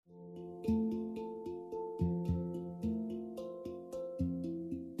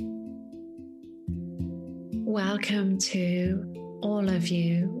Welcome to All of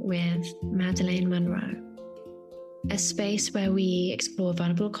You with Madeleine Monroe, a space where we explore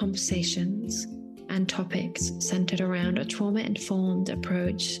vulnerable conversations and topics centered around a trauma-informed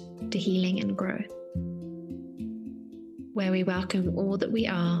approach to healing and growth, where we welcome all that we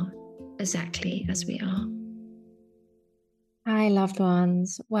are exactly as we are. Hi, loved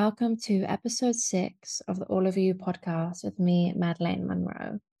ones. Welcome to episode 6 of the All of You podcast with me, Madeleine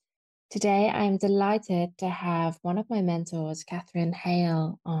Monroe. Today, I am delighted to have one of my mentors, Catherine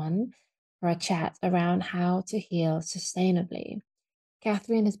Hale, on for a chat around how to heal sustainably.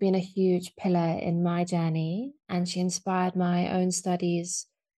 Catherine has been a huge pillar in my journey, and she inspired my own studies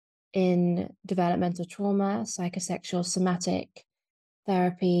in developmental trauma, psychosexual somatic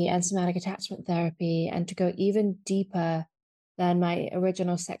therapy, and somatic attachment therapy, and to go even deeper than my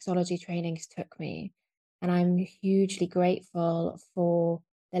original sexology trainings took me. And I'm hugely grateful for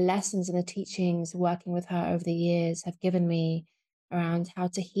the lessons and the teachings working with her over the years have given me around how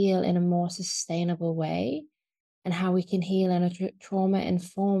to heal in a more sustainable way and how we can heal in a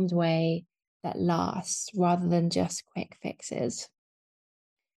trauma-informed way that lasts rather than just quick fixes.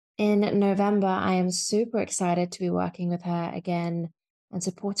 In November, I am super excited to be working with her again and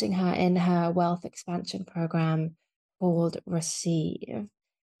supporting her in her wealth expansion program called Receive.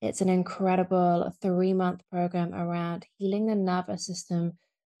 It's an incredible 3-month program around healing the nervous system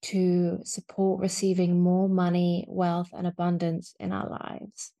to support receiving more money, wealth, and abundance in our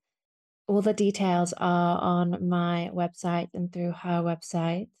lives. All the details are on my website and through her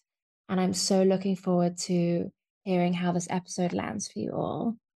website, and I'm so looking forward to hearing how this episode lands for you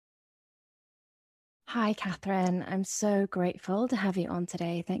all. Hi, Catherine. I'm so grateful to have you on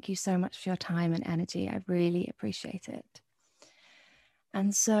today. Thank you so much for your time and energy. I really appreciate it.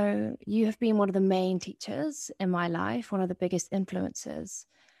 And so you have been one of the main teachers in my life, one of the biggest influences.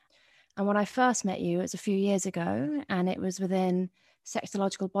 And when I first met you, it was a few years ago, and it was within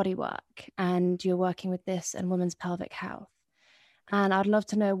sexological bodywork, and you're working with this and women's pelvic health. And I'd love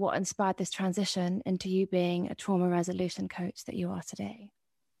to know what inspired this transition into you being a trauma resolution coach that you are today.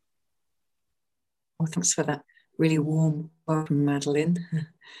 Well, thanks for that really warm welcome, Madeleine.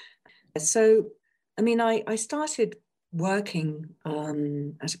 So, I started working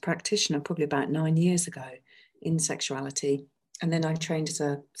as a practitioner probably about 9 years ago in sexuality. And then I trained as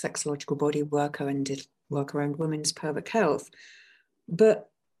a sexological body worker and did work around women's pelvic health.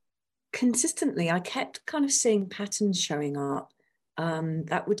 But consistently, I kept kind of seeing patterns showing up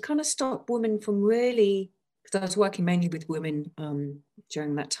that would kind of stop women from really, because I was working mainly with women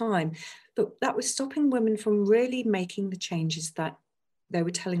during that time, but that was stopping women from really making the changes that they were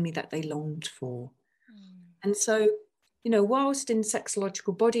telling me that they longed for. And so, whilst in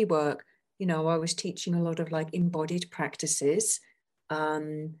sexological body work, I was teaching a lot of like embodied practices.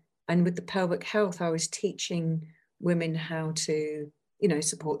 And with the pelvic health, I was teaching women how to,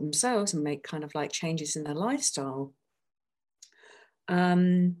 support themselves and make kind of like changes in their lifestyle.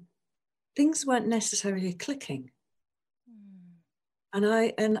 Things weren't necessarily clicking. And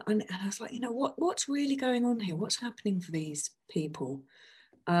I was like, what's really going on here? What's happening for these people?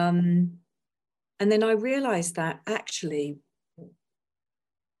 And then I realized that actually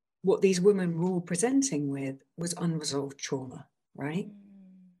what these women were all presenting with was unresolved trauma, right?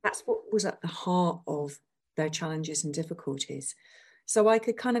 That's what was at the heart of their challenges and difficulties. So I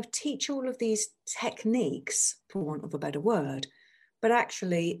could kind of teach all of these techniques, for want of a better word, but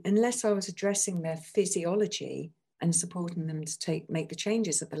actually, unless I was addressing their physiology and supporting them to make the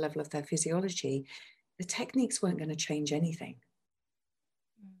changes at the level of their physiology, the techniques weren't going to change anything.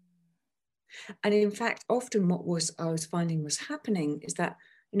 And in fact, often I was finding was happening is that,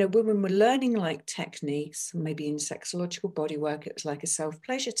 women were learning like techniques, maybe in sexological bodywork, it was like a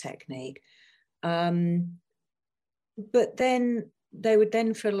self-pleasure technique. But then they would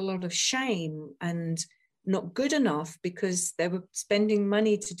then feel a lot of shame and not good enough because they were spending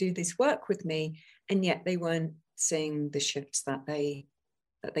money to do this work with me, and yet they weren't seeing the shifts that they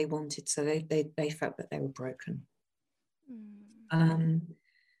wanted. So they felt that they were broken.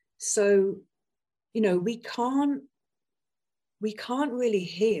 So, we can't really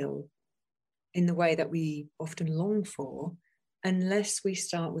heal in the way that we often long for unless we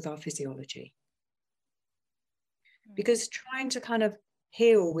start with our physiology. Because trying to kind of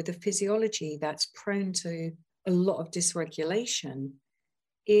heal with a physiology that's prone to a lot of dysregulation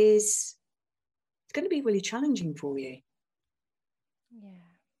it's going to be really challenging for you. Yeah.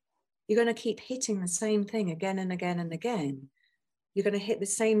 You're going to keep hitting the same thing again and again and again. You're going to hit the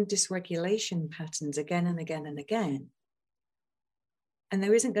same dysregulation patterns again and again and again. And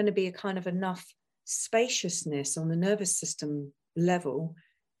there isn't going to be a kind of enough spaciousness on the nervous system level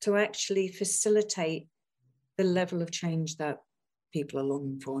to actually facilitate the level of change that people are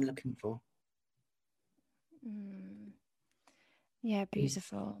longing for and looking for. Yeah,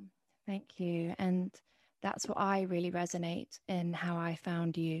 beautiful. Thank you. And that's what I really resonate in how I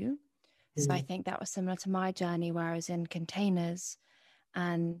found you. So I think that was similar to my journey where I was in containers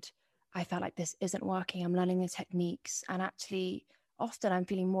and I felt like this isn't working. I'm learning the techniques and actually often I'm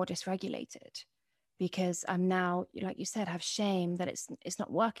feeling more dysregulated because I'm now, like you said, have shame that it's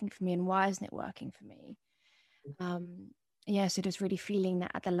not working for me and why isn't it working for me? Yeah, so just really feeling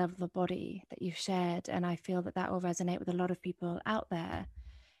that at the level of the body that you've shared. And I feel that that will resonate with a lot of people out there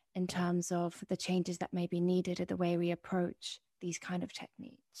in terms of the changes that may be needed in the way we approach these kind of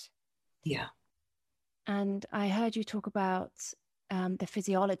techniques. Yeah. And I heard you talk about the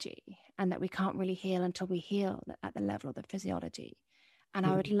physiology and that we can't really heal until we heal at the level of the physiology. And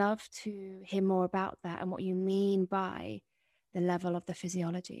I would love to hear more about that and what you mean by the level of the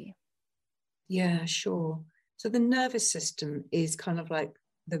physiology. Yeah, sure. So the nervous system is kind of like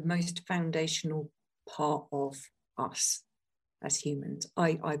the most foundational part of us as humans,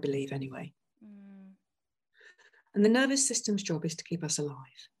 I believe anyway. And the nervous system's job is to keep us alive.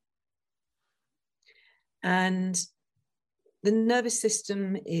 And the nervous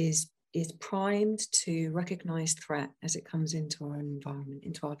system is primed to recognize threat as it comes into our environment,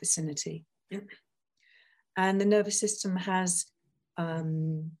 into our vicinity. And the nervous system has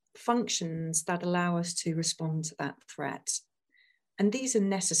functions that allow us to respond to that threat. And these are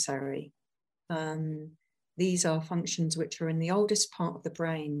necessary. These are functions which are in the oldest part of the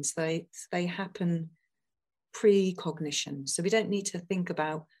brain. So they happen pre-cognition. So we don't need to think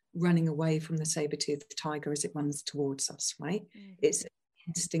about running away from the saber-toothed tiger as it runs towards us, right? It's an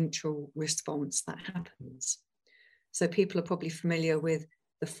instinctual response that happens. So people are probably familiar with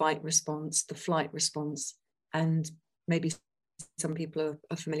the fight response, the flight response, and maybe some people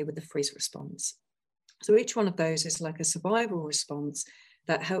are familiar with the freeze response. So each one of those is like a survival response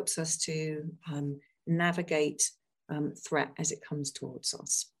that helps us to navigate threat as it comes towards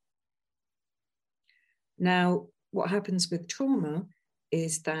us. Now, what happens with trauma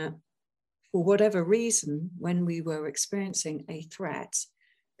is that for whatever reason, when we were experiencing a threat,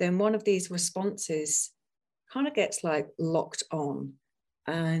 then one of these responses kind of gets like locked on.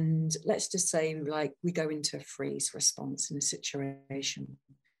 And let's just say like we go into a freeze response in a situation.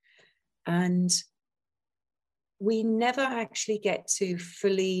 And we never actually get to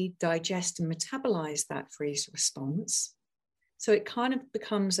fully digest and metabolize that freeze response. So it kind of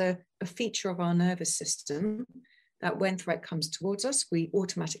becomes a feature of our nervous system that when threat comes towards us, we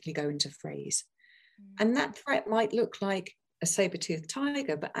automatically go into freeze. And that threat might look like a saber-toothed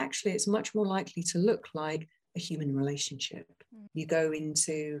tiger, but actually it's much more likely to look like a human relationship. You go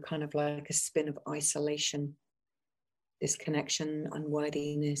into kind of like a spin of isolation, disconnection,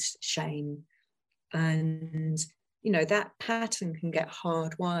 unworthiness, shame. And, you know, that pattern can get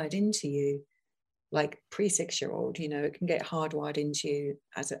hardwired into you like pre-6-year-old, you know, it can get hardwired into you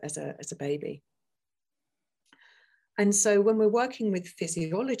as a baby. And so when we're working with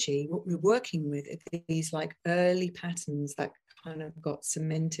physiology, what we're working with are these like early patterns that kind of got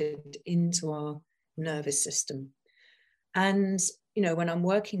cemented into our nervous system. And, you know, when I'm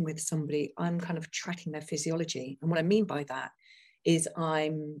working with somebody, I'm kind of tracking their physiology. And what I mean by that is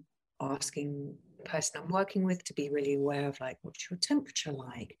I'm asking the person I'm working with to be really aware of like, what's your temperature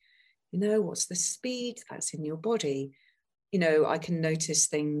like? You know, what's the speed that's in your body? You know, I can notice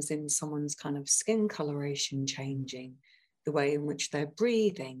things in someone's kind of skin coloration changing, the way in which they're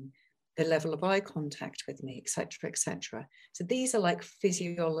breathing, the level of eye contact with me, etc., etc. So these are like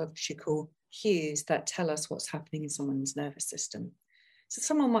physiological cues that tell us what's happening in someone's nervous system. So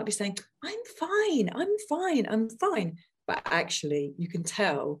someone might be saying, I'm fine, I'm fine, I'm fine. But actually, you can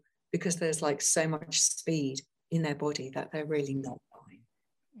tell because there's like so much speed in their body that they're really not fine.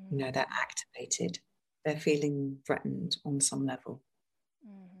 You know, they're activated, they're feeling threatened on some level.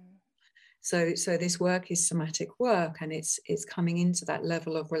 So this work is somatic work, and it's coming into that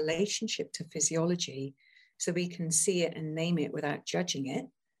level of relationship to physiology so we can see it and name it without judging it,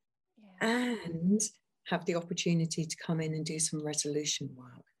 and have the opportunity to come in and do some resolution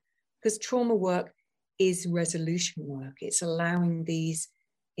work. Because trauma work is resolution work. It's allowing these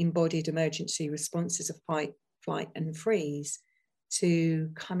embodied emergency responses of fight, flight, and freeze to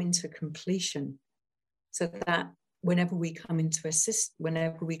come into completion, so that whenever we come into a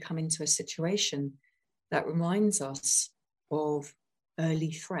situation that reminds us of early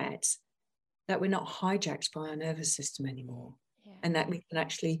threats, that we're not hijacked by our nervous system anymore, and that we can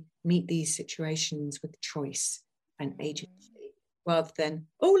actually meet these situations with choice and agency, rather than,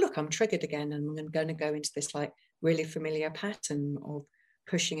 oh, look, I'm triggered again, and I'm going to go into this like really familiar pattern of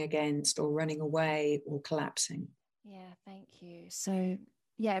pushing against or running away or collapsing. Yeah, thank you. So,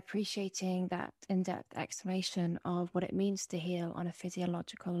 yeah, appreciating that in-depth explanation of what it means to heal on a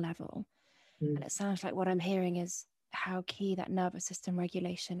physiological level. And it sounds like what I'm hearing is how key that nervous system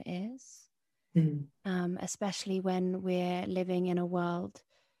regulation is, especially when we're living in a world,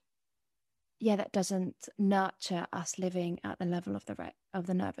 that doesn't nurture us living at the level of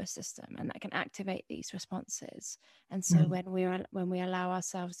the nervous system, and that can activate these responses. And so when we allow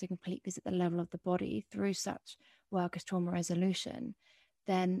ourselves to complete this at the level of the body through such work as trauma resolution,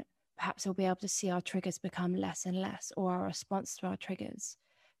 then perhaps we'll be able to see our triggers become less and less, or our response to our triggers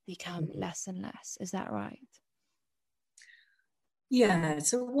become less and less. Is that right? Yeah.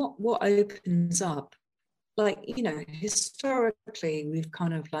 So what opens up, like, historically, we've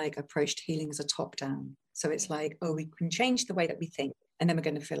kind of like approached healing as a top down. So it's like, oh, we can change the way that we think and then we're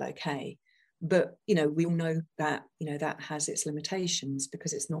going to feel okay. But, we all know that, that has its limitations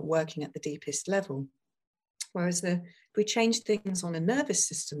because it's not working at the deepest level. Whereas if we change things on a nervous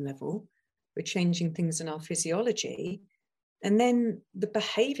system level, we're changing things in our physiology, and then the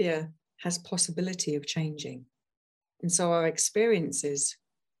behavior has possibility of changing. And so our experiences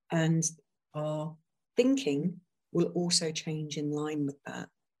and our thinking will also change in line with that.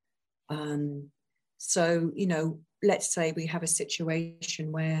 So, let's say we have a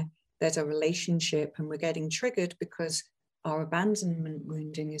situation where there's a relationship and we're getting triggered because our abandonment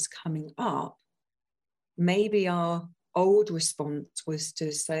wounding is coming up. Maybe our old response was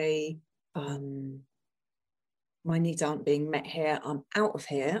to say, my needs aren't being met here, I'm out of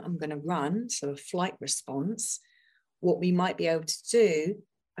here, I'm going to run. So a flight response. What we might be able to do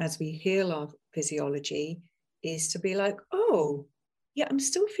as we heal our physiology is to be like, oh, yeah, I'm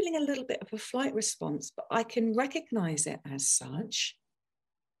still feeling a little bit of a flight response, but I can recognize it as such.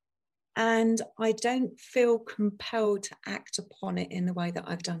 And I don't feel compelled to act upon it in the way that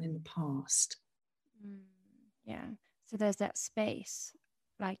I've done in the past. Yeah. So there's that space,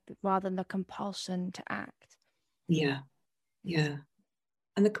 like rather than the compulsion to act. Yeah. Yeah.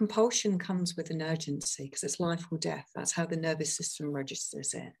 And the compulsion comes with an urgency because it's life or death. That's how the nervous system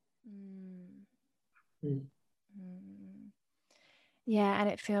registers it. Yeah, and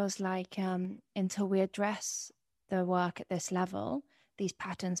it feels like until we address the work at this level, these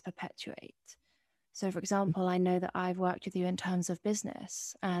patterns perpetuate. So, for example, I know that I've worked with you in terms of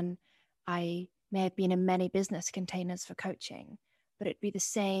business, and I may have been in many business containers for coaching, but it'd be the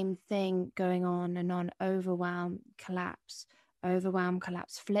same thing going on and on: overwhelm, collapse,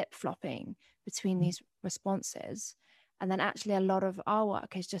 flip-flopping between these responses. And then actually a lot of our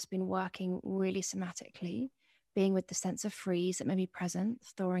work has just been working really somatically, being with the sense of freeze that may be present,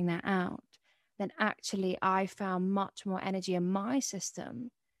 thawing that out. Then actually I found much more energy in my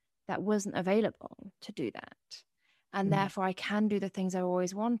system that wasn't available to do that. And therefore I can do the things I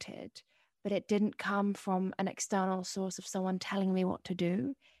always wanted, but it didn't come from an external source of someone telling me what to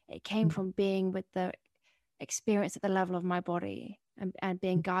do. It came from being with the experience at the level of my body and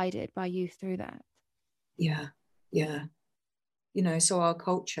being guided by you through that. Yeah. So our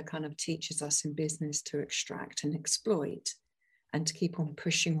culture kind of teaches us in business to extract and exploit and to keep on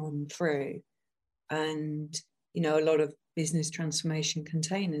pushing on through. And, a lot of business transformation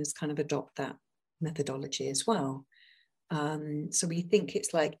containers kind of adopt that methodology as well. So we think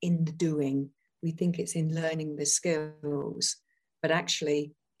it's like in the doing, we think it's in learning the skills, but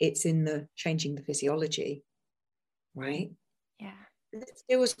actually it's in the changing the physiology, right? Yeah. The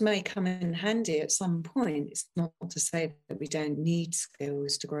skills may come in handy at some point. It's not to say that we don't need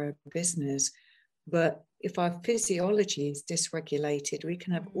skills to grow a business, but if our physiology is dysregulated, we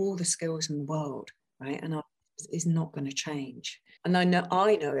can have all the skills in the world, right? And our is not going to change. And I know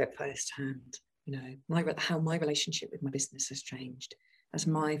it firsthand. How my relationship with my business has changed as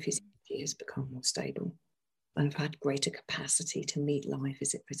my physiology has become more stable, and I've had greater capacity to meet life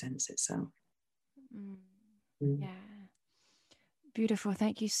as it presents itself. Yeah. Beautiful.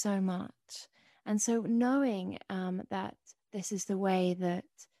 Thank you so much. And so knowing that this is the way that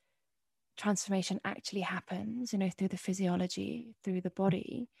transformation actually happens, through the physiology, through the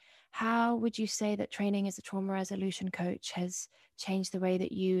body, how would you say that training as a trauma resolution coach has changed the way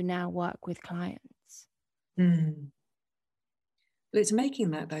that you now work with clients? Well, it's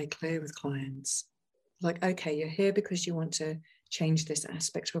making that very clear with clients. Like, okay, you're here because you want to change this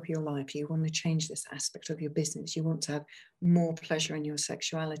aspect of your life. You want to change this aspect of your business. You want to have more pleasure in your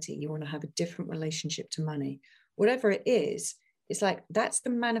sexuality. You want to have a different relationship to money. Whatever it is, it's like that's the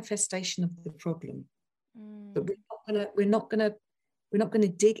manifestation of the problem. But we're not gonna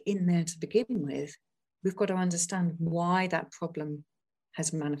dig in there to begin with. We've got to understand why that problem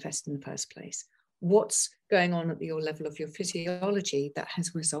has manifested in the first place. what's going on at your level of your physiology that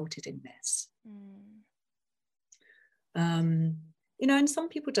has resulted in this. And some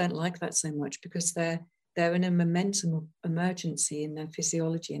people don't like that so much because they're in a momentum emergency in their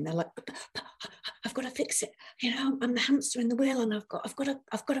physiology, and they're like, I've got to fix it. I'm the hamster in the wheel, and I've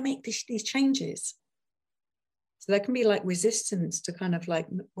got to make these changes. So there can be like resistance to kind of like,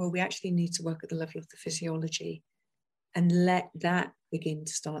 well, we actually need to work at the level of the physiology and let that begin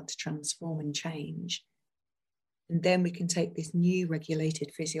to start to transform and change. And then we can take this new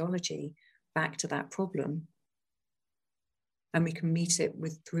regulated physiology back to that problem, and we can meet it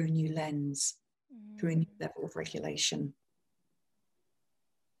through a new lens, through a new level of regulation.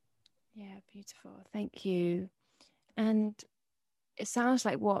 Yeah, beautiful. Thank you. And it sounds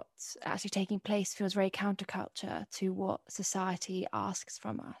like what's actually taking place feels very counterculture to what society asks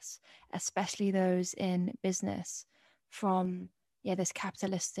from us, especially those in business, from this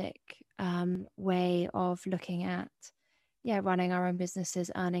capitalistic way of looking at running our own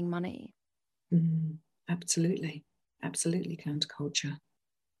businesses, earning money. Absolutely counterculture.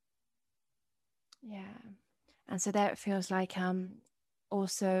 Yeah. And so there it feels like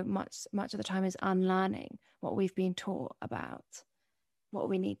also much of the time is unlearning what we've been taught about what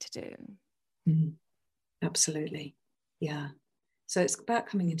we need to do. Absolutely. Yeah. So it's about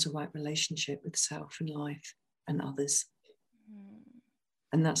coming into right relationship with self and life and others.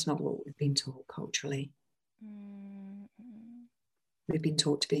 And that's not what we've been taught culturally. We've been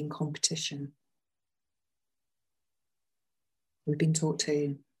taught to be in competition. We've been taught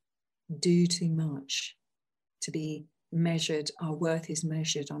to do too much, to be measured. Our worth is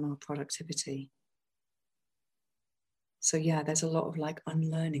measured on our productivity. So yeah, there's a lot of like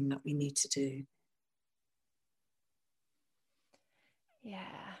unlearning that we need to do. Yeah.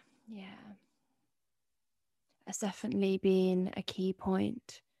 It's definitely been a key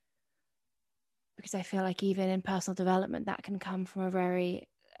point, because I feel like even in personal development, that can come from a very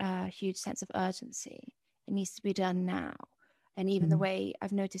huge sense of urgency. It needs to be done now. And even the way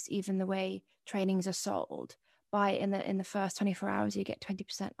I've noticed, even the way trainings are sold, buy it in the first 24 hours, you get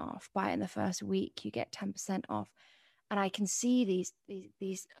 20% off. Buy it in the first week, you get 10% off. And I can see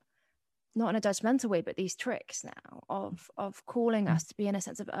these not in a judgmental way, but these tricks now of calling us to be in a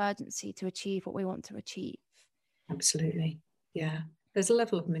sense of urgency to achieve what we want to achieve. Absolutely. Yeah. There's a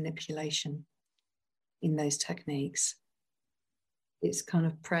level of manipulation in those techniques. It's kind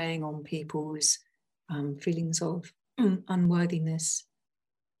of preying on people's feelings of unworthiness,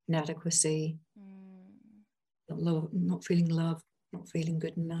 inadequacy, not feeling loved, not feeling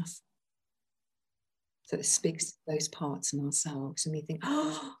good enough. So it speaks to those parts in ourselves, and we think,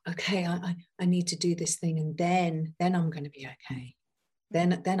 oh, okay, I need to do this thing, and then I'm going to be okay.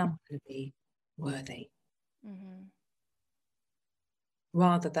 Then I'm going to be worthy.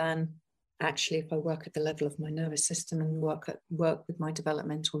 Rather than actually, if I work at the level of my nervous system and work with my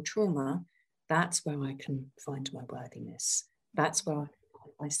developmental trauma, that's where I can find my worthiness. That's where I can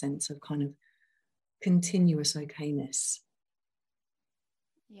find my sense of kind of continuous okayness.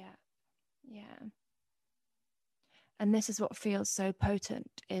 Yeah. And this is what feels so potent,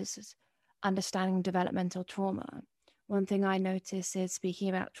 is understanding developmental trauma. One thing I notice is speaking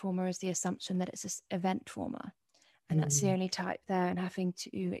about trauma is the assumption that it's this event trauma. And that's the only type there, and having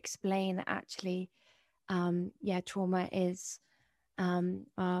to explain that actually, trauma is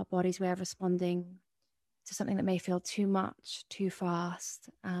our body's way of responding to something that may feel too much, too fast,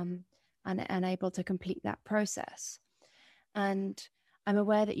 and unable to complete that process. And I'm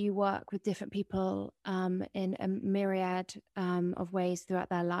aware that you work with different people in a myriad of ways throughout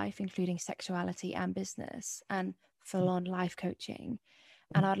their life, including sexuality and business and full-on life coaching.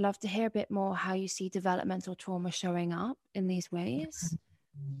 And I'd love to hear a bit more how you see developmental trauma showing up in these ways.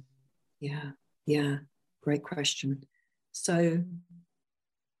 Yeah. Great question. So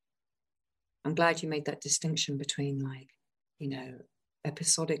I'm glad you made that distinction between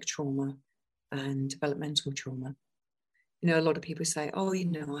episodic trauma and developmental trauma. A lot of people say, oh,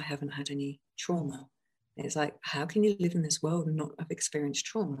 I haven't had any trauma. And it's like, how can you live in this world and not have experienced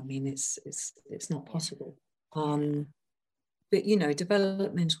trauma? I mean, it's not possible. But,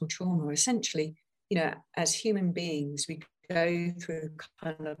 developmental trauma, essentially, as human beings, we go through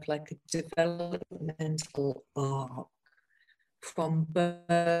kind of like a developmental arc from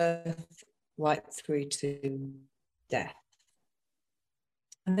birth right through to death.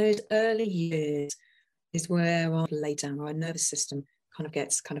 And those early years is where our lay down, our nervous system kind of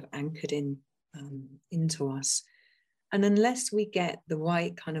gets kind of anchored into us. And unless we get the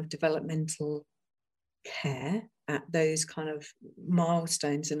right kind of developmental care at those kind of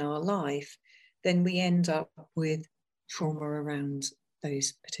milestones in our life, then we end up with trauma around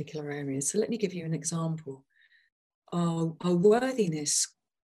those particular areas. So let me give you an example. Our worthiness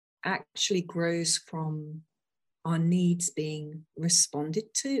actually grows from our needs being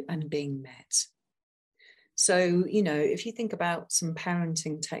responded to and being met. So, you know, if you think about some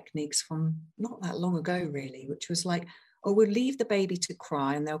parenting techniques from not that long ago, really, which was like, oh, we'll leave the baby to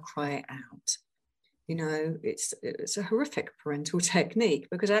cry and they'll cry it out. You know, it's a horrific parental technique,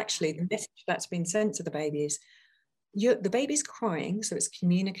 because actually the message that's been sent to the baby is, the baby's crying, so it's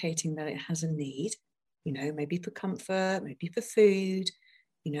communicating that it has a need, you know, maybe for comfort, maybe for food,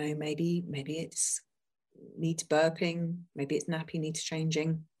 you know, maybe it's needs burping, maybe it's nappy needs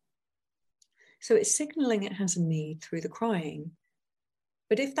changing. So it's signaling it has a need through the crying.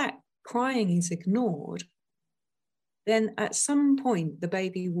 But if that crying is ignored, then at some point the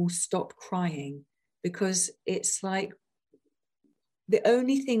baby will stop crying, because it's like, the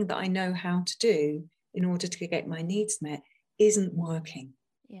only thing that I know how to do in order to get my needs met isn't working.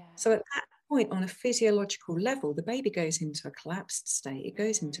 Yeah. So at that point, on a physiological level, the baby goes into a collapsed state. It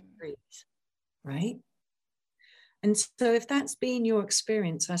goes into freeze, right? And so if that's been your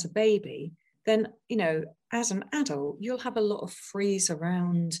experience as a baby, then, you know, as an adult, you'll have a lot of freeze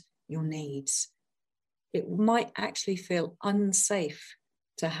around your needs. It might actually feel unsafe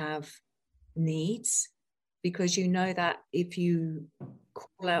to have needs, because you know that if you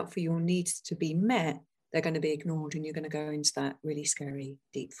call out for your needs to be met, they're going to be ignored and you're going to go into that really scary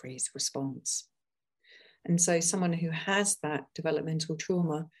deep freeze response. And so someone who has that developmental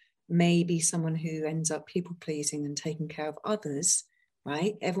trauma may be someone who ends up people pleasing and taking care of others,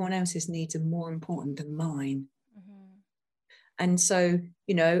 right? Everyone else's needs are more important than mine. Mm-hmm. And so,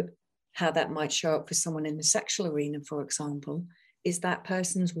 you know, how that might show up for someone in the sexual arena, for example, is that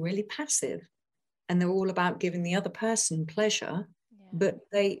person's really passive and they're all about giving the other person pleasure, but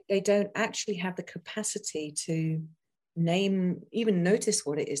they don't actually have the capacity to even notice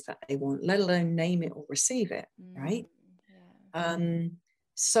what it is that they want, let alone name it or receive it, right?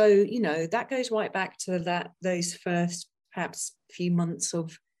 So, you know, that goes right back to those first perhaps few months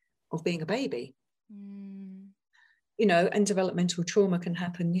of being a baby. You know, and developmental trauma can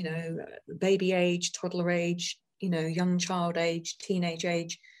happen, you know, baby age, toddler age, you know, young child age, teenage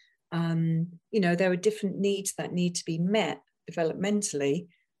age. You know, there are different needs that need to be met developmentally.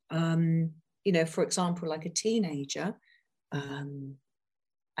 You know, for example, like a teenager, and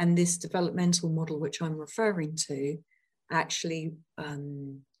this developmental model, which I'm referring to, actually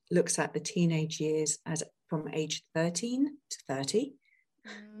looks at the teenage years as from age 13 to 30.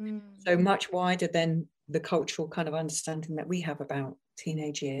 So much wider than the cultural kind of understanding that we have about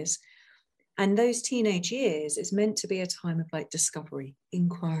teenage years. And those teenage years is meant to be a time of like discovery,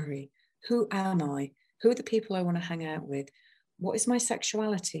 inquiry. Who am I? Who are the people I want to hang out with? What is my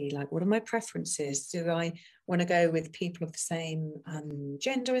sexuality? Like, what are my preferences? Do I want to go with people of the same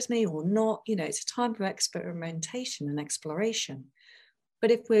gender as me or not? You know, it's a time for experimentation and exploration.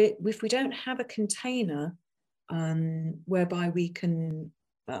 But if we don't have a container whereby we can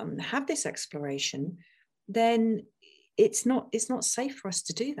have this exploration, then it's not safe for us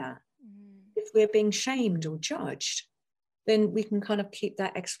to do that. If we're being shamed or judged, then we can kind of keep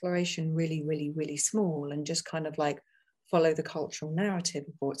that exploration really, really, really small and just kind of like follow the cultural narrative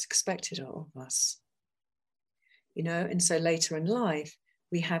of what's expected of us. You know, and so later in life,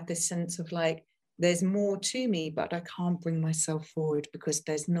 we have this sense of like, there's more to me, but I can't bring myself forward because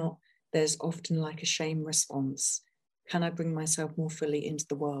there's often like a shame response. Can I bring myself more fully into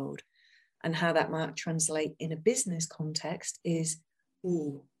the world? And how that might translate in a business context is,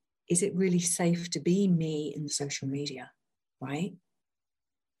 is it really safe to be me in social media, right?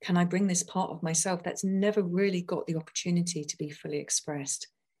 Can I bring this part of myself that's never really got the opportunity to be fully expressed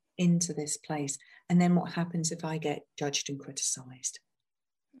into this place? And then what happens if I get judged and criticized?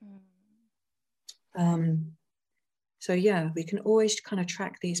 So yeah, we can always kind of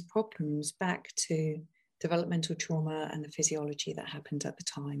track these problems back to developmental trauma and the physiology that happened at the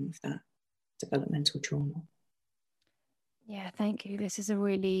time of that developmental trauma. Yeah, thank you. This is a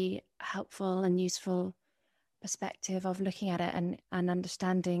really helpful and useful perspective of looking at it and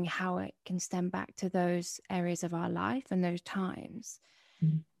understanding how it can stem back to those areas of our life and those times.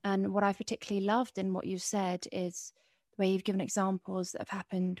 And what I particularly loved in what you said is the way you've given examples that have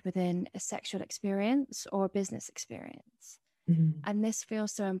happened within a sexual experience or a business experience. And this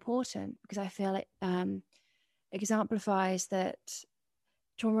feels so important because I feel it exemplifies that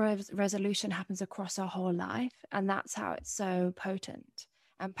trauma resolution happens across our whole life. And that's how it's so potent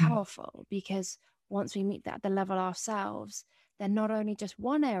and powerful, because once we meet that at the level ourselves, then not only just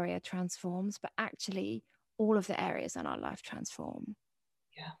one area transforms, but actually all of the areas in our life transform.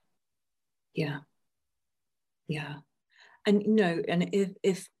 Yeah. And, and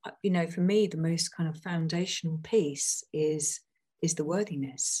if, for me, the most kind of foundational piece is the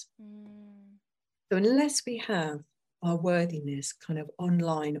worthiness. So unless we have our worthiness kind of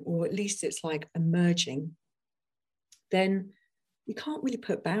online, or at least it's like emerging, then you can't really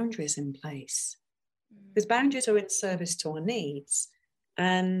put boundaries in place, because boundaries are in service to our needs.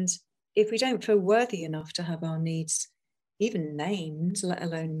 And if we don't feel worthy enough to have our needs even named, let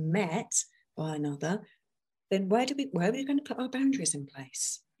alone met by another, then where are we going to put our boundaries in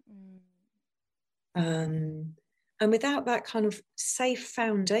place? And without that kind of safe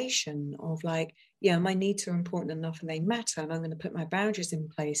foundation of like, yeah, my needs are important enough and they matter, and I'm going to put my boundaries in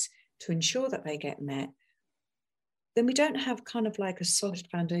place to ensure that they get met, then we don't have kind of like a solid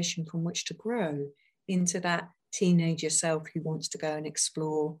foundation from which to grow into that teenager self who wants to go and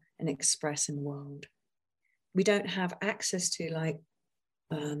explore and express in the world. We don't have access to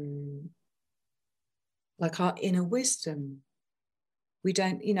like our inner wisdom. We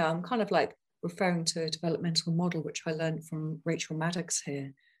don't, I'm kind of like referring to a developmental model, which I learned from Rachel Maddox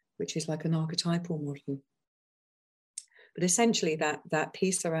here, which is like an archetypal model. But essentially that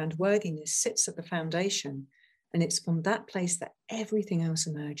piece around worthiness sits at the foundation, and it's from that place that everything else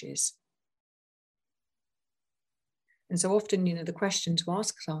emerges. And so often, the question to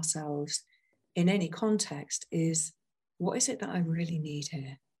ask ourselves in any context is, what is it that I really need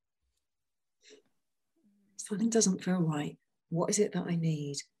here? Something doesn't feel right. What is it that I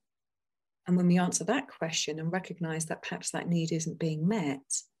need? And when we answer that question and recognize that perhaps that need isn't being met,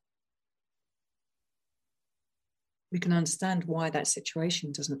 we can understand why that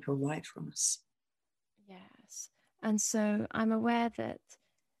situation doesn't feel right for us. Yes. And so I'm aware that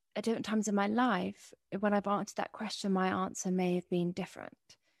at different times in my life, when I've answered that question, my answer may have been different.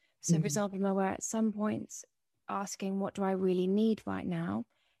 So, for example, I'm aware at some points asking, what do I really need right now?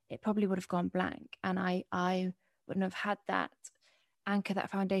 It probably would have gone blank. And I wouldn't have had that anchor, that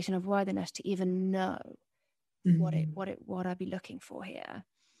foundation of worthiness to even know what I'd be looking for here.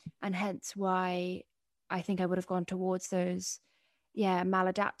 And hence why I think I would have gone towards those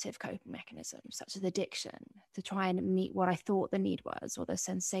maladaptive coping mechanisms, such as addiction, to try and meet what I thought the need was, or the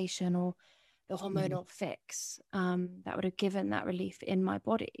sensation, or the hormonal fix that would have given that relief in my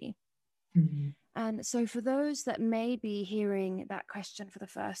body. And so for those that may be hearing that question for the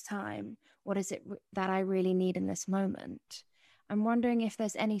first time, what is it that I really need in this moment? I'm wondering if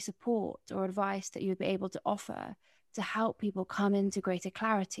there's any support or advice that you'd be able to offer to help people come into greater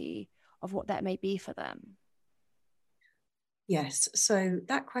clarity of what that may be for them. Yes, so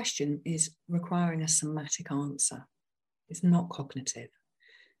that question is requiring a somatic answer. It's not cognitive.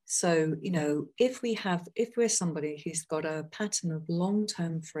 So, if we're somebody who's got a pattern of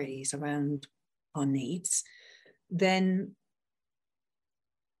long-term freeze around our needs, then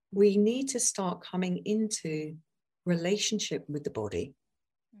we need to start coming into relationship with the body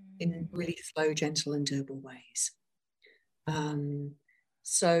in really slow, gentle, and doable ways.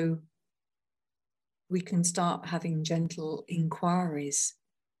 So we can start having gentle inquiries.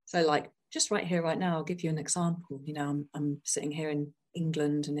 So like just right here, right now, I'll give you an example. I'm sitting here in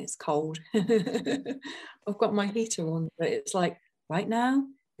England and it's cold. I've got my heater on, but it's like right now,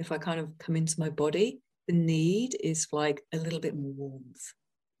 if I kind of come into my body, the need is like a little bit more warmth,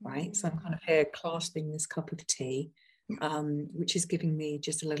 right? So I'm kind of here clasping this cup of tea, which is giving me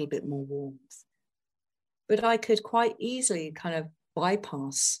just a little bit more warmth. But I could quite easily kind of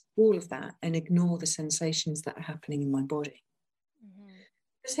bypass all of that and ignore the sensations that are happening in my body.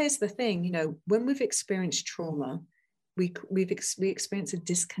 Because here's the thing, when we've experienced trauma, we experience a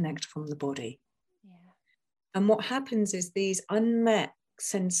disconnect from the body. And what happens is these unmet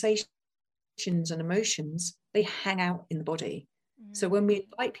sensations and emotions, they hang out in the body. So when we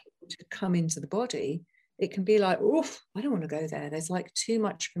invite people to come into the body, it can be like, oof, I don't want to go there. There's like too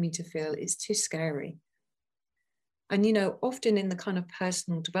much for me to feel. It's too scary. And, often in the kind of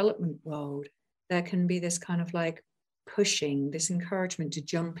personal development world, there can be this kind of like pushing, this encouragement to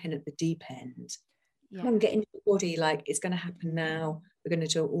jump in at the deep end. Come on, get into the body, like it's going to happen now. We're going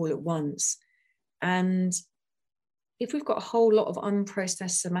to do it all at once. And if we've got a whole lot of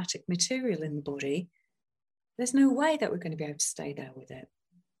unprocessed somatic material in the body, there's no way that we're going to be able to stay there with it.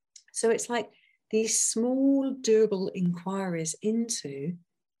 So it's like these small, doable inquiries into,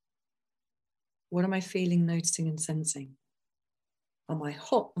 what am I feeling, noticing, and sensing? Am I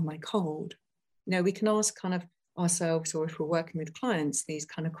hot? Am I cold? We can ask kind of ourselves, or if we're working with clients, these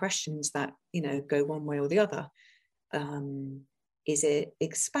kind of questions that, go one way or the other. Is it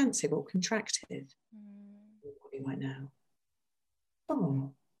expansive or contracted right now?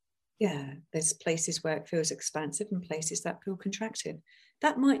 Oh, yeah, there's places where it feels expansive and places that feel contracted.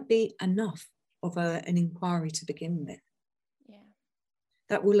 That might be enough of an inquiry to begin with.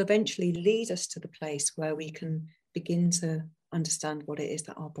 that will eventually lead us to the place where we can begin to understand what it is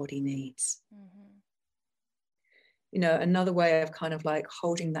that our body needs. Mm-hmm. You know, another way of kind of like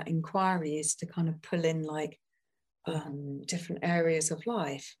holding that inquiry is to kind of pull in like different areas of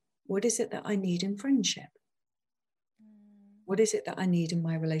life. What is it that I need in friendship? What is it that I need in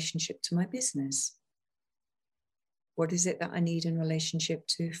my relationship to my business? What is it that I need in relationship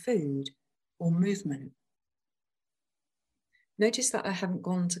to food or movement? Notice that I haven't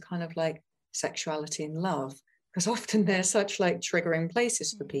gone to kind of like sexuality and love, because often they're such like triggering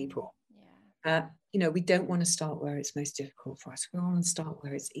places for people. Yeah. You know, we don't want to start where it's most difficult for us. We want to start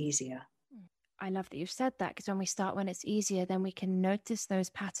where it's easier. I love that you've said that, because when we start when it's easier, then we can notice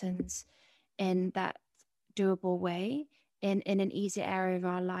those patterns in that doable way, in an easier area of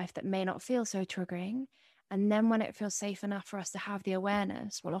our life that may not feel so triggering. And then when it feels safe enough for us to have the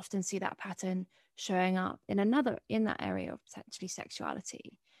awareness, we'll often see that pattern showing up in that area of potentially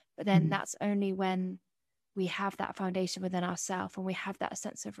sexuality. But then that's only when we have that foundation within ourselves and we have that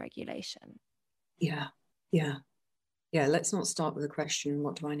sense of regulation. Yeah. Let's not start with the question,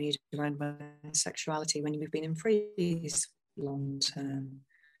 what do I need around my sexuality, when you've been in freeze long term?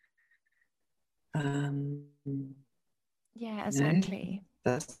 Yeah, exactly.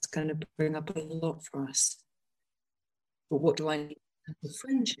 That's going to bring up a lot for us. But what do I need for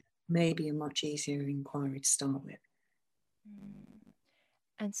friendship? Maybe a much easier inquiry to start with.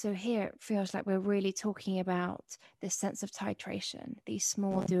 And so here it feels like we're really talking about this sense of titration, these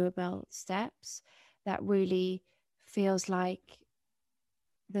small doable steps that really feels like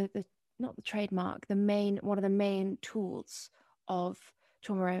the not the trademark, one of the main tools of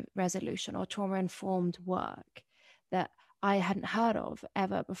trauma resolution or trauma informed work that I hadn't heard of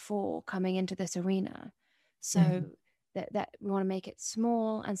ever before coming into this arena. So that we want to make it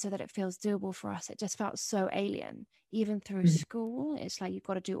small, and so that it feels doable for us. It just felt so alien. Even through school, it's like you've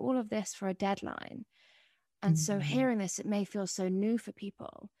got to do all of this for a deadline. And so hearing this, it may feel so new for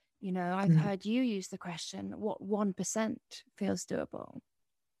people. You know, I've heard you use the question, what 1% feels doable?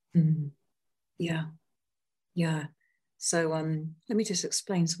 Yeah. So let me just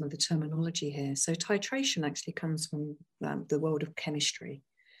explain some of the terminology here. So titration actually comes from the world of chemistry.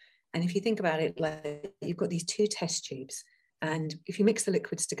 And if you think about it, like you've got these two test tubes, and if you mix the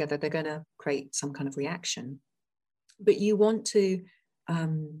liquids together, they're going to create some kind of reaction. But you want to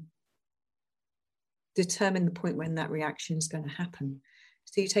determine the point when that reaction is going to happen.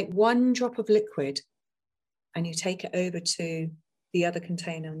 So you take one drop of liquid and you take it over to the other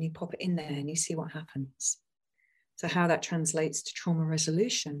container and you pop it in there and you see what happens. So how that translates to trauma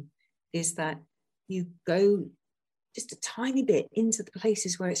resolution is that you go just a tiny bit into the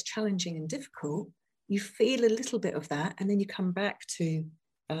places where it's challenging and difficult. You feel a little bit of that, and then you come back to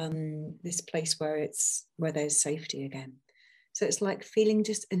this place where there's safety again. So it's like feeling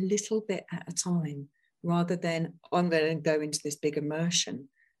just a little bit at a time, rather than I'm going to go into this big immersion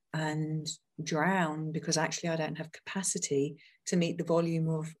and drown because actually I don't have capacity to meet the volume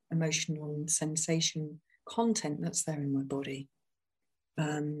of emotional and sensation content that's there in my body.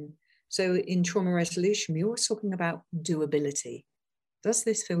 So in trauma resolution, we're always talking about doability. Does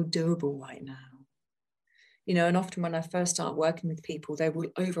this feel doable right now? You know, and often when I first start working with people, they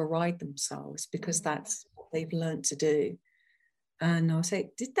will override themselves because that's what they've learned to do. And I'll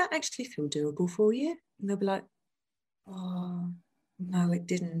say, did that actually feel doable for you? And they'll be like, oh, no, it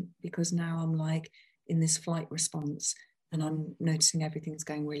didn't, because now I'm like in this flight response and I'm noticing everything's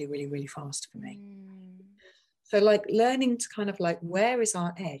going really, really, really fast for me. So like learning to kind of like, where is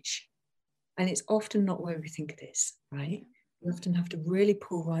our edge? And it's often not where we think it is, right? We often have to really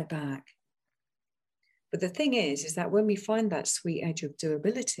pull right back. But the thing is that when we find that sweet edge of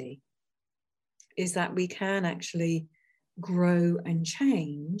doability, is that we can actually grow and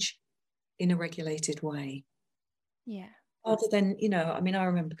change in a regulated way. Yeah. Other than, you know, I mean, I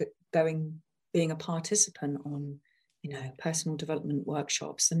remember being a participant on, you know, personal development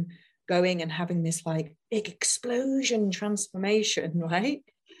workshops and going and having this like big explosion transformation, right?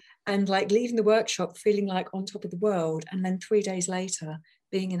 And like leaving the workshop feeling like on top of the world, and then 3 days later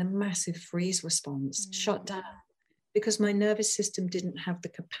being in a massive freeze response, shut down, because my nervous system didn't have the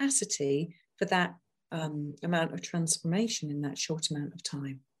capacity for that amount of transformation in that short amount of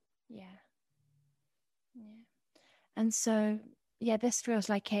time. Yeah. And so, yeah, this feels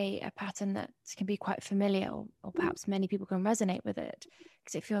like a pattern that can be quite familiar, or perhaps many people can resonate with it,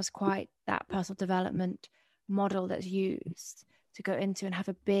 because it feels quite that personal development model that's used to go into and have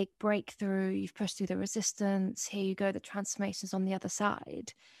a big breakthrough. You've pushed through the resistance. Here you go, the transformations on the other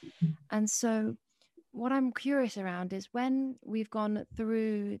side. And so what I'm curious around is when we've gone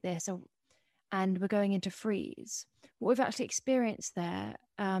through this, and we're going into freeze, what we've actually experienced there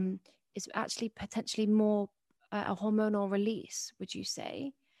is actually potentially more a hormonal release, would you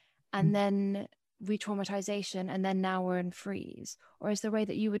say? And then re-traumatization, and then now we're in freeze? Or is the way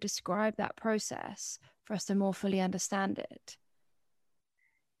that you would describe that process for us to more fully understand it?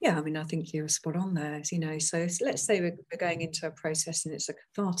 Yeah, I mean, I think you're spot on there, you know. So let's say we're going into a process and it's a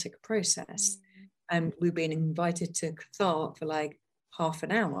cathartic process, and we've been invited to cathart for like half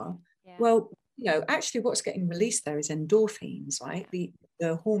an hour. Yeah. Well, you know, actually what's getting released there is endorphins, right? The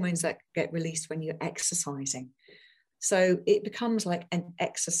hormones that get released when you're exercising. So it becomes like an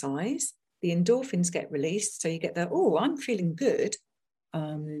exercise. The endorphins get released. So you get the, oh, I'm feeling good,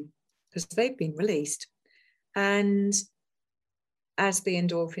 because they've been released. And as the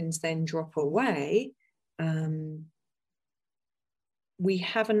endorphins then drop away, we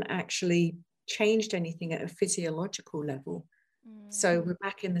haven't actually changed anything at a physiological level. So we're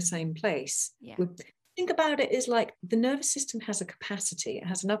back in the same place. Yeah. Think about it as like the nervous system has a capacity. It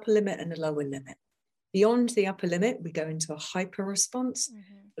has an upper limit and a lower limit. Beyond the upper limit, we go into a hyper response.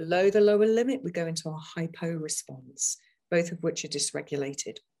 Below the lower limit, we go into a hypo response, both of which are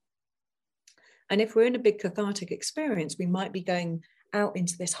dysregulated. And if we're in a big cathartic experience, we might be going out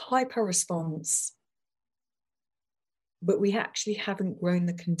into this hyper response, but we actually haven't grown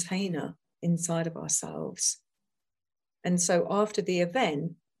the container inside of ourselves. And so after the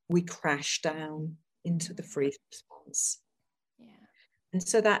event, we crash down into the freeze response. Yeah. And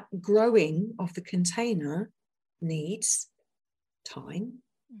so that growing of the container needs time,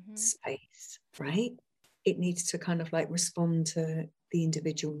 space, right? It needs to kind of like respond to the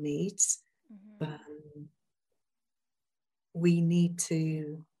individual needs. We need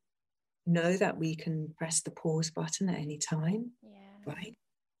to know that we can press the pause button at any time, right?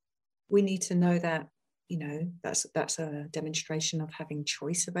 We need to know that, you know, that's a demonstration of having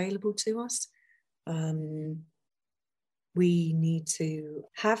choice available to us. We need to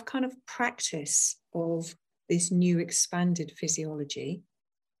have kind of practice of this new expanded physiology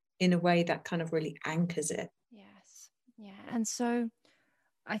in a way that kind of really anchors it. Yes. Yeah. And so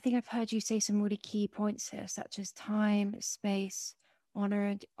I think I've heard you say some really key points here, such as time, space,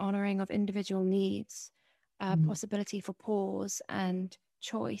 honoring of individual needs, possibility for pause and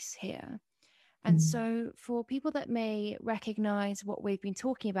choice here. And so for people that may recognize what we've been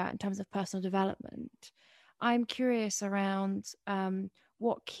talking about in terms of personal development, I'm curious around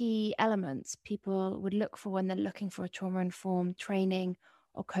what key elements people would look for when they're looking for a trauma-informed training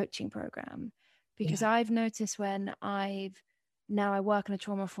or coaching program. Because I've noticed when I work in a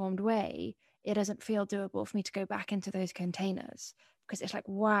trauma-informed way, it doesn't feel doable for me to go back into those containers, because it's like,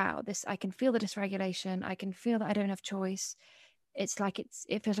 wow, I can feel the dysregulation. I can feel that I don't have choice. It's like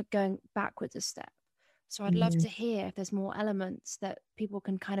it feels like going backwards a step. So I'd love to hear if there's more elements that people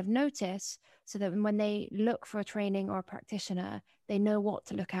can kind of notice, so that when they look for a training or a practitioner, they know what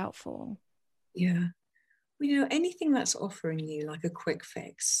to look out for. Yeah. Well, you know, anything that's offering you like a quick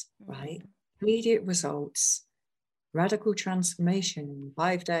fix, right? Immediate results, radical transformation in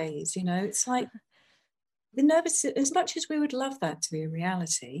 5 days, you know, it's like the nervous, as much as we would love that to be a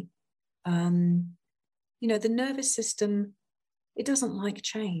reality, you know, the nervous system, it doesn't like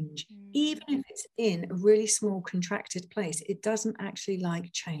change. Even if it's in a really small contracted place, it doesn't actually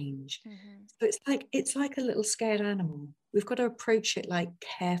like change. So it's like a little scared animal. We've got to approach it like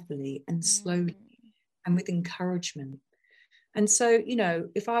carefully and slowly and with encouragement. And so, you know,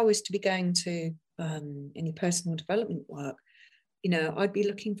 if I was to be going to any personal development work, you know, I'd be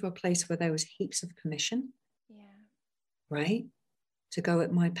looking for a place where there was heaps of permission, right, to go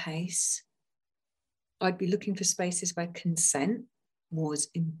at my pace. I'd be looking for spaces where consent was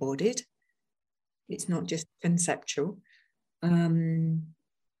embodied. It's not just conceptual. I'd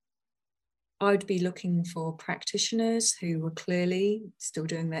be looking for practitioners who were clearly still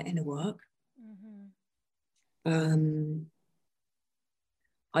doing their inner work.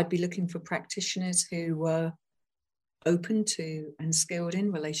 I'd be looking for practitioners who were open to and skilled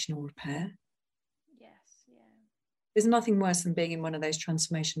in relational repair. There's nothing worse than being in one of those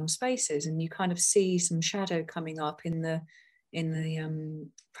transformational spaces and you kind of see some shadow coming up in the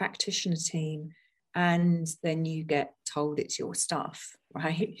practitioner team, and then you get told it's your stuff,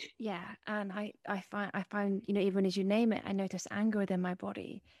 right? Yeah. And I find, you know, even as you name it, I notice anger within my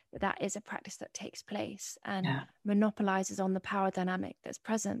body, that is a practice that takes place and monopolizes on the power dynamic that's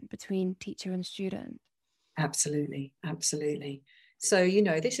present between teacher and student. Absolutely. So, you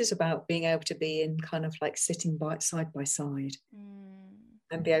know, this is about being able to be in kind of like sitting side by side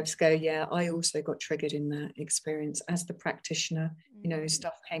and be able to go, yeah, I also got triggered in that experience as the practitioner. You know,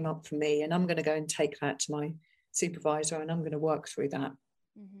 stuff came up for me and I'm going to go and take that to my supervisor and I'm going to work through that.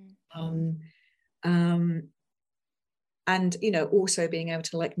 And, you know, also being able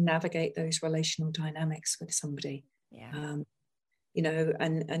to like navigate those relational dynamics with somebody, you know,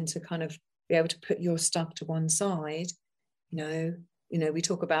 and to kind of be able to put your stuff to one side, we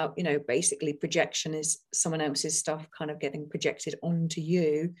talk about, you know, basically projection is someone else's stuff kind of getting projected onto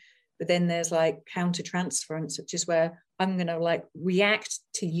you. But then there's like countertransference, which is where I'm going to like react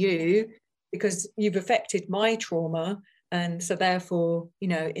to you because you've affected my trauma. And so therefore, you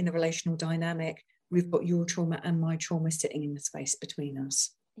know, in the relational dynamic, we've got your trauma and my trauma sitting in the space between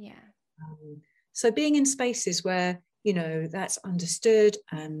us. Yeah. So being in spaces where, you know, that's understood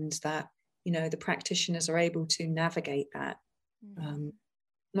and that, you know, the practitioners are able to navigate that. I'm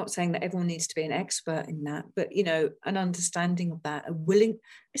not saying that everyone needs to be an expert in that, but, you know, an understanding of that,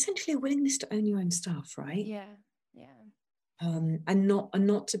 essentially a willingness to own your own stuff, right? Yeah. And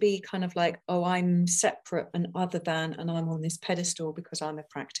not to be kind of like, oh, I'm separate and other than, and I'm on this pedestal because I'm a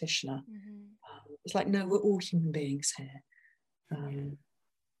practitioner. It's like, no, we're all human beings here.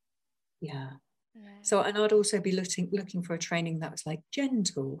 So, and I'd also be looking for a training that was like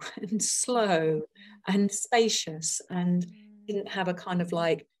gentle and slow and spacious and didn't have a kind of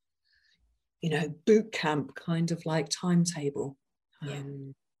like, you know, boot camp kind of like timetable.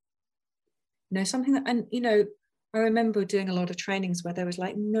 You know, something that, and, you know, I remember doing a lot of trainings where there was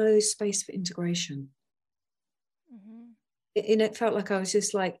like no space for integration. It felt like I was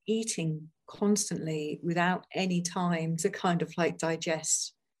just like eating constantly without any time to kind of like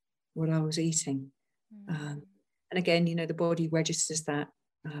digest what I was eating. And again, you know, the body registers that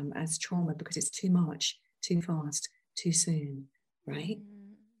as trauma because it's too much, too fast, too soon, right?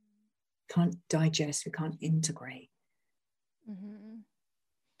 Can't digest, we can't integrate.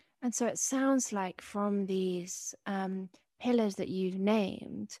 And so it sounds like from these pillars that you've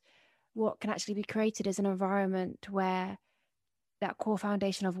named, what can actually be created is an environment where that core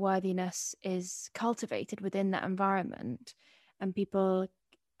foundation of worthiness is cultivated within that environment, and people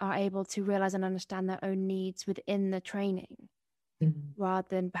are able to realize and understand their own needs within the training rather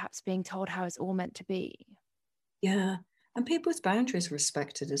than perhaps being told how it's all meant to be. Yeah. And people's boundaries are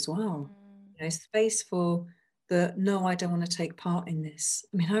respected as well. You know, space for the, no, I don't want to take part in this.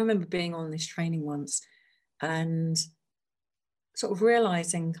 I mean, I remember being on this training once and sort of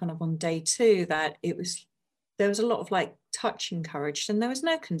realizing kind of on day 2 that there was a lot of like touch encouraged and there was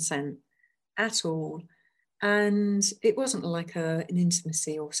no consent at all. And it wasn't like an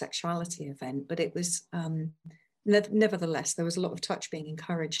intimacy or sexuality event, but it was, nevertheless, there was a lot of touch being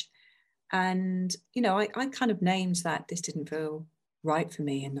encouraged. And, you know, I kind of named that this didn't feel right for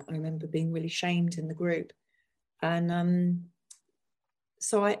me. And I remember being really shamed in the group. And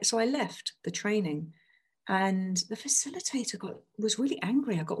so I left the training. And the facilitator was really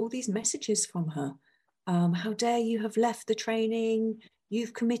angry. I got all these messages from her. How dare you have left the training?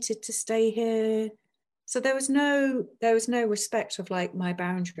 You've committed to stay here. So there was no respect of like my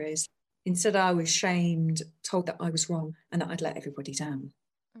boundaries. Instead, I was shamed, told that I was wrong and that I'd let everybody down.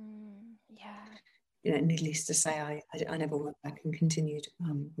 You know, needless to say, I never went back and continued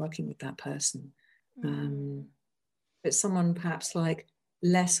working with that person. But someone perhaps like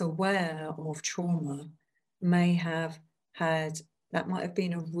less aware of trauma may have had, that might have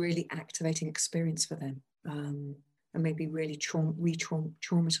been a really activating experience for them, and maybe really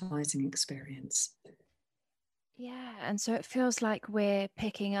traumatizing experience. Yeah, and so it feels like we're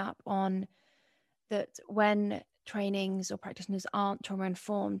picking up on that when trainings or practitioners aren't trauma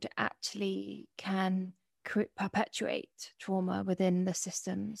informed, it actually can perpetuate trauma within the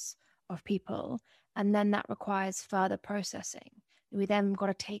systems of people. And then that requires further processing. We then got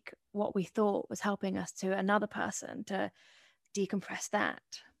to take what we thought was helping us to another person to decompress that.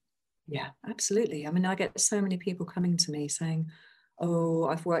 Yeah, absolutely. I mean, I get so many people coming to me saying, oh,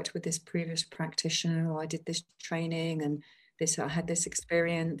 I've worked with this previous practitioner, or I did this training and I had this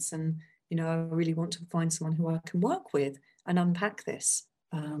experience, and, you know, I really want to find someone who I can work with and unpack this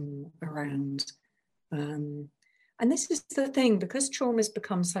around. And this is the thing, because trauma has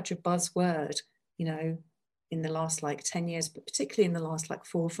become such a buzzword, you know, in the last like 10 years, but particularly in the last like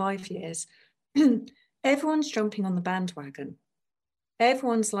 4 or 5 years, everyone's jumping on the bandwagon.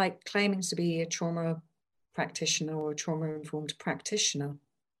 Everyone's like claiming to be a trauma practitioner or a trauma-informed practitioner.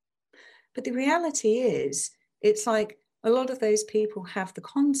 But the reality is, it's like a lot of those people have the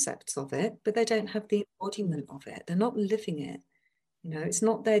concepts of it, but they don't have the embodiment of it. They're not living it. You know, it's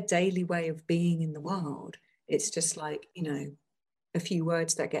not their daily way of being in the world. It's just like, you know, a few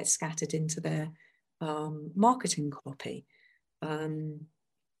words that get scattered into their marketing copy.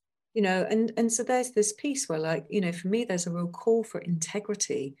 You know, and so there's this piece where, like, you know, for me, there's a real call for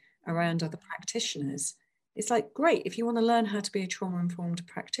integrity around other practitioners. It's like, great, if you want to learn how to be a trauma-informed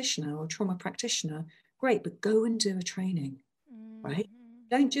practitioner or trauma practitioner, great, but go and do a training, right?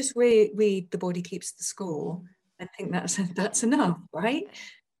 Don't just read The Body Keeps the Score and think that's enough, right?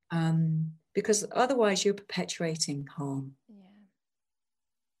 Because otherwise you're perpetuating harm.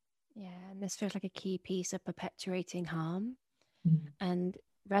 Yeah, and this feels like a key piece of perpetuating harm. Mm. And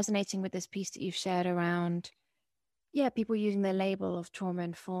resonating with this piece that you've shared around, people using the label of trauma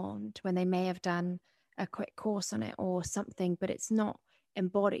informed when they may have done a quick course on it or something, but it's not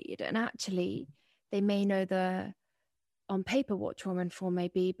embodied. And actually, they may know on paper what trauma informed may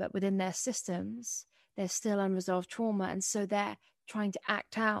be, but within their systems, there's still unresolved trauma. And so they're trying to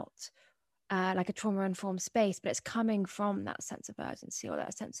act out like a trauma informed space, but it's coming from that sense of urgency or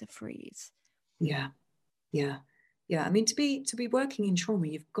that sense of freeze. Yeah. I mean, to be working in trauma,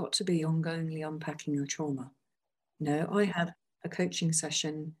 you've got to be ongoingly unpacking your trauma. I have a coaching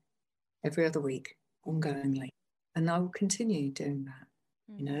session every other week, ongoingly, and I will continue doing that.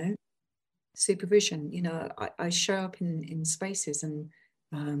 Supervision. I show up in spaces and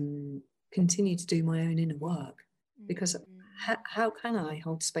continue to do my own inner work, because how can I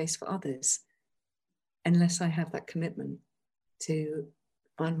hold space for others unless I have that commitment to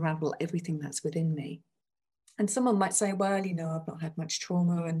unravel everything that's within me? And someone might say, well, I've not had much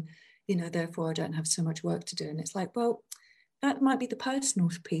trauma and, therefore I don't have so much work to do. And it's like, well, that might be the personal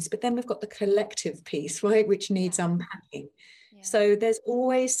piece, but then we've got the collective piece, right, which needs unpacking. So there's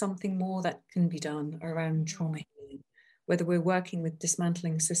always something more that can be done around trauma healing, whether we're working with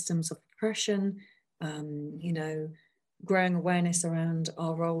dismantling systems of oppression, growing awareness around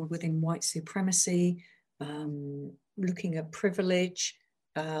our role within white supremacy, looking at privilege.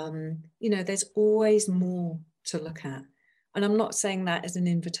 There's always more to look at. And I'm not saying that as an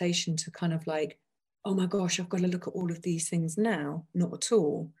invitation to kind of like, oh my gosh, I've got to look at all of these things now. Not at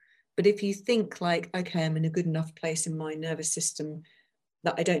all. But if you think like, okay, I'm in a good enough place in my nervous system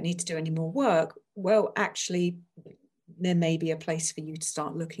that I don't need to do any more work, well, actually, there may be a place for you to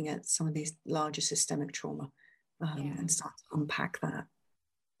start looking at some of these larger systemic trauma and start to unpack that.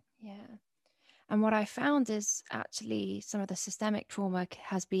 Yeah. And what I found is actually some of the systemic trauma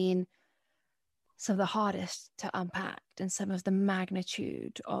has been some of the hardest to unpack, and some of the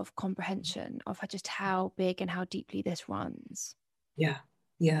magnitude of comprehension of just how big and how deeply this runs. Yeah.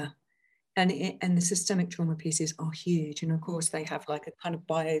 And the systemic trauma pieces are huge. And of course, they have like a kind of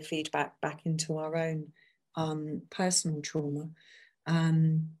biofeedback back into our own personal trauma.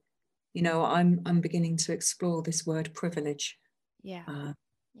 I'm beginning to explore this word privilege. And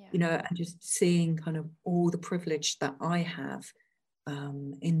just seeing kind of all the privilege that I have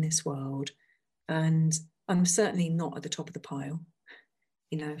in this world. And I'm certainly not at the top of the pile.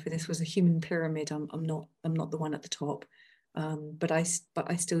 If this was a human pyramid, I'm not the one at the top. But I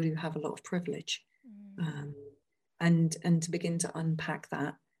still do have a lot of privilege. And to begin to unpack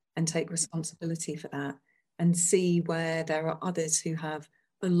that and take responsibility for that and see where there are others who have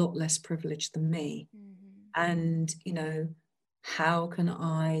a lot less privilege than me. And, how can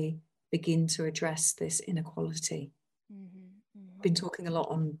I begin to address this inequality? I've been talking a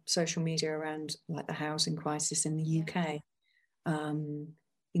lot on social media around like the housing crisis in the UK, and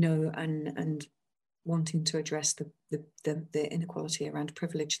wanting to address the inequality around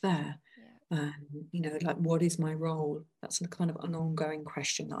privilege there. Like, what is my role? That's a kind of an ongoing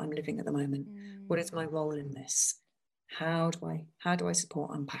question that I'm living at the moment. What is my role in this? How do I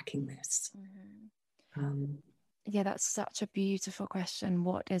support unpacking this? That's such a beautiful question.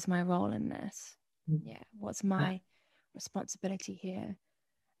 What is my role in this? What's my responsibility here?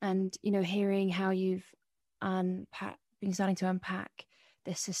 And hearing how you've been starting to unpack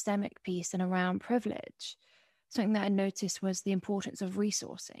this systemic piece and around privilege, something that I noticed was the importance of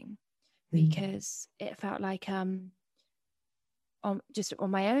resourcing, because it felt like just on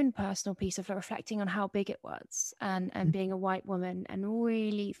my own personal piece of reflecting on how big it was, and being a white woman and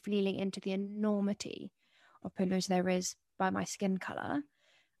really feeling into the enormity of privilege there is by my skin color.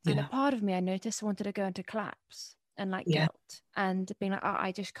 And a part of me, I noticed, wanted to go into collapse and guilt and being like, oh,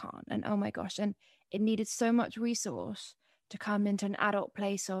 I just can't. And oh my gosh. And it needed so much resource to come into an adult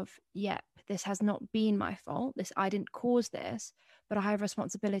place of, this has not been my fault. I didn't cause this, but I have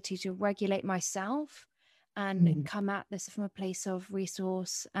responsibility to regulate myself and come at this from a place of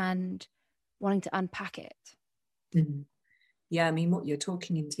resource and wanting to unpack it. Yeah, I mean, what you're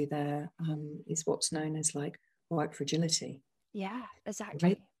talking into there is what's known as like white fragility. Yeah, exactly.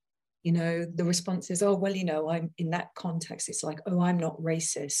 Right? The response is, oh, well, I'm in that context. It's like, oh, I'm not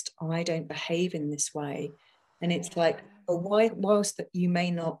racist. I don't behave in this way. And it's like, whilst that you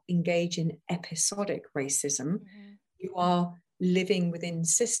may not engage in episodic racism, you are living within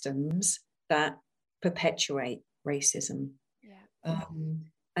systems that perpetuate racism. Yeah.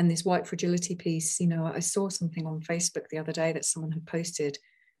 And this white fragility piece, you know, I saw something on Facebook the other day that someone had posted,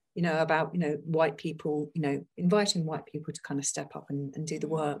 you know, about, you know, white people, you know, inviting white people to kind of step up and do the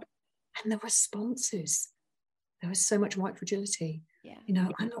work. And the responses, there was so much white fragility. Yeah. You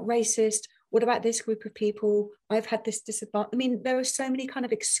know, I'm not racist. What about this group of people? I've had this disadvantage. I mean, there are so many kind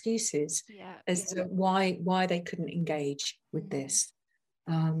of excuses as to why they couldn't engage with this.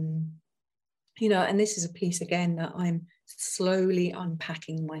 You know, and this is a piece again that I'm slowly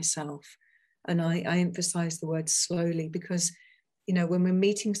unpacking myself. And I emphasize the word slowly because, you know, when we're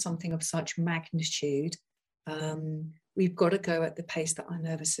meeting something of such magnitude, we've got to go at the pace that our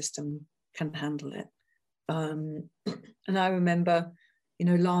nervous system can handle it. And I remember, you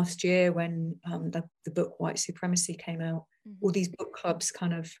know, last year when the book White Supremacy came out, all these book clubs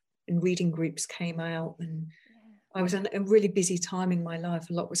kind of and reading groups came out, and I was in a really busy time in my life.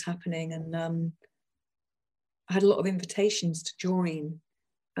 A lot was happening, and I had a lot of invitations to join,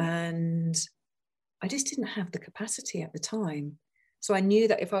 and I just didn't have the capacity at the time. So I knew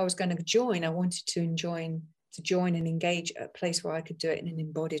that if I was going to join, I wanted to join and engage at a place where I could do it in an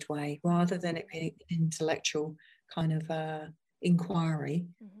embodied way, rather than it being an intellectual kind of inquiry.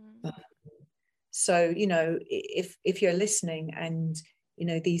 So, you know, if you're listening and, you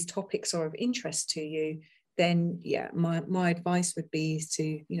know, these topics are of interest to you, then yeah, my advice would be to,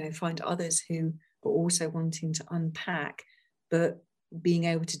 you know, find others who are also wanting to unpack, but being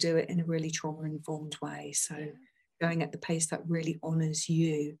able to do it in a really trauma-informed way. So going at the pace that really honors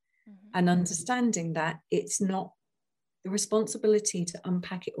you, and understanding that it's not the responsibility to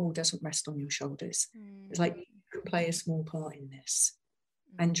unpack it all doesn't rest on your shoulders. It's like you can play a small part in this,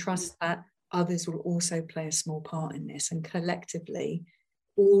 and trust that others will also play a small part in this, and collectively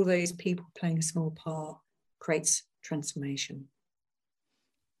all those people playing a small part creates transformation.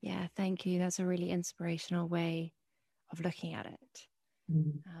 Yeah, thank you. That's a really inspirational way of looking at it.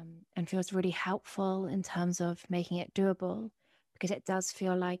 And feels really helpful in terms of making it doable, because it does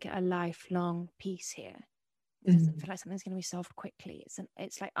feel like a lifelong piece here. It doesn't feel like something's going to be solved quickly.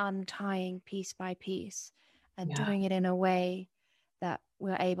 It's like untying piece by piece and doing it in a way that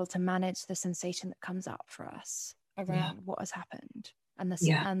we're able to manage the sensation that comes up for us around what has happened and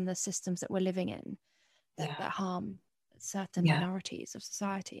the systems that we're living in that harm certain minorities of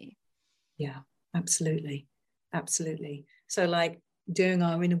society. Yeah, absolutely. Absolutely. So like doing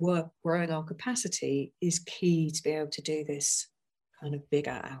our inner work, growing our capacity is key to be able to do this kind of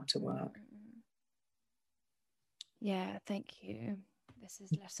bigger outer work. Yeah, thank you. This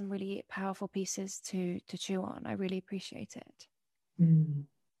has left some really powerful pieces to chew on. I really appreciate it.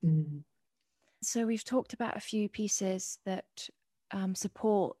 So we've talked about a few pieces that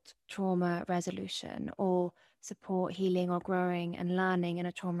support trauma resolution or support healing or growing and learning in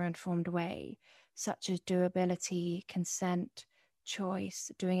a trauma-informed way, such as doability, consent,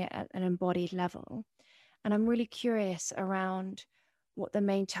 choice, doing it at an embodied level. And I'm really curious around what the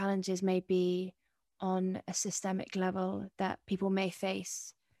main challenges may be on a systemic level that people may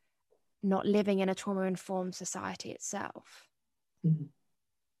face not living in a trauma-informed society itself. You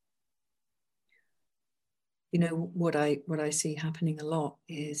know, what I see happening a lot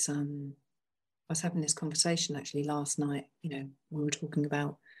is I was having this conversation actually last night. You know, we were talking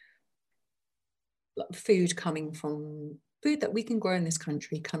about food that we can grow in this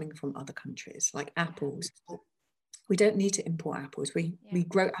country coming from other countries, like apples. We don't need to import apples. We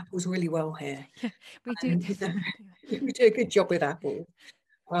grow apples really well here. We do. We do a good job with apples.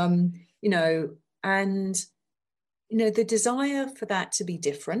 You know, and you know, the desire for that to be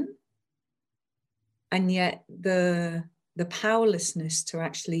different, and yet the powerlessness to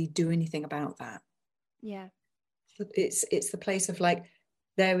actually do anything about that. Yeah. It's the place of like,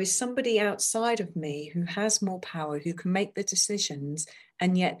 there is somebody outside of me who has more power, who can make the decisions,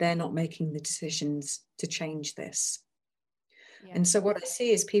 and yet they're not making the decisions to change this. And so what I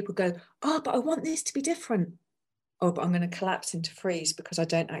see is people go, oh, but I want this to be different. Oh, but I'm going to collapse into freeze because I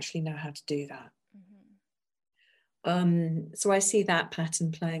don't actually know how to do that. So I see that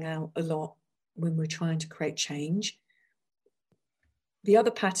pattern playing out a lot when we're trying to create change. The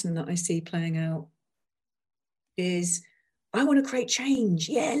other pattern that I see playing out is, I want to create change.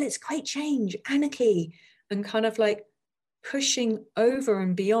 Yeah, let's create change, anarchy, and kind of like pushing over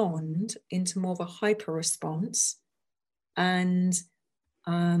and beyond into more of a hyper response. And,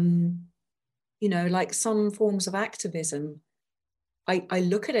 you know, like some forms of activism, I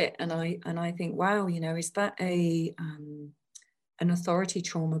look at it and I think, wow, you know, is that an authority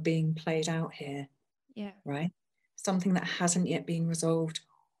trauma being played out here? Yeah. Right. Something that hasn't yet been resolved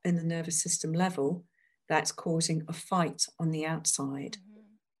in the nervous system level, that's causing a fight on the outside.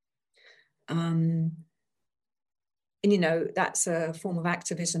 And, you know, that's a form of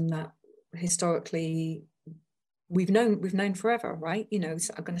activism that historically we've known forever, right? You know,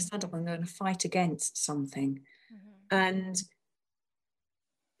 so I'm going to stand up, I'm going to fight against something. And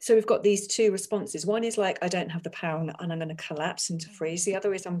so we've got these two responses. One is like, I don't have the power and I'm going to collapse into freeze. The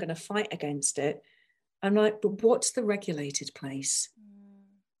other is I'm going to fight against it. I'm like, but what's the regulated place?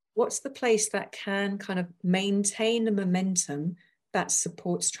 What's the place that can kind of maintain the momentum that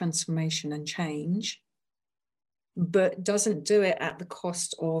supports transformation and change, but doesn't do it at the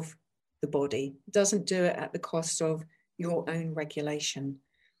cost of the body, doesn't do it at the cost of your own regulation?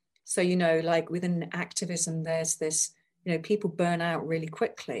 So, you know, like within activism, there's this, you know, people burn out really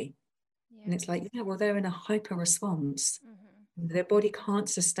quickly. And it's like, yeah, well, they're in a hyper response. Their body can't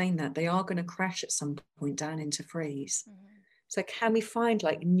sustain that. They are going to crash at some point down into freeze. So can we find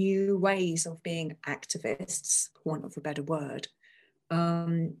like new ways of being activists, for want of a better word,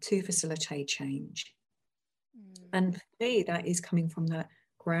 to facilitate change? And for me, that is coming from that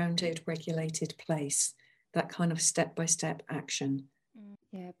grounded, regulated place, that kind of step-by-step action.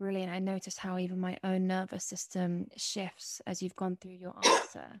 Yeah, brilliant. I noticed how even my own nervous system shifts as you've gone through your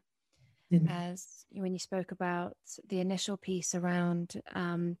answer. As when you spoke about the initial piece around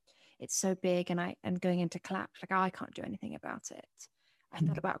it's so big and going into collapse, like I can't do anything about it. I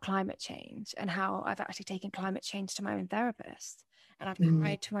thought about climate change and how I've actually taken climate change to my own therapist, and I've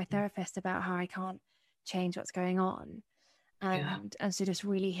cried to my therapist about how I can't change what's going on. And so just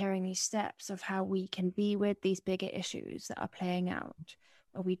really hearing these steps of how we can be with these bigger issues that are playing out,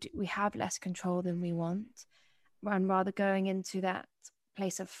 where we have less control than we want, and rather going into that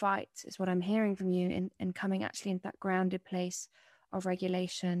place of fight is what I'm hearing from you, and coming actually into that grounded place of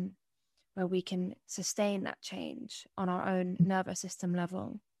regulation where we can sustain that change on our own nervous system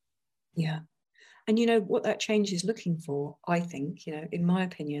level. Yeah. And you know what that change is looking for, I think, you know, in my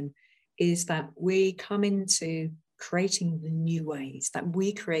opinion, is that we come into creating the new ways, that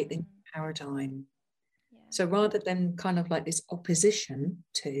we create the new paradigm. So rather than kind of like this opposition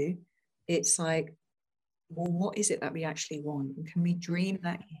to, it's like, well, what is it that we actually want? And can we dream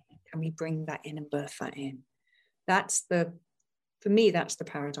that in? Can we bring that in and birth that in? That's for me, that's the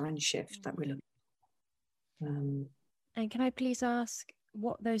paradigm shift that we're looking for. And can I please ask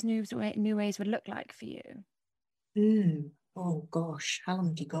what those new ways would look like for you? Oh gosh, how long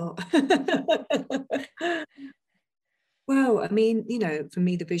have you got? Well, I mean, you know, for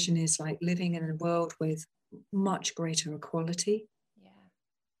me, the vision is like living in a world with much greater equality.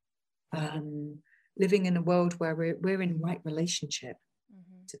 Living in a world where we're in right relationship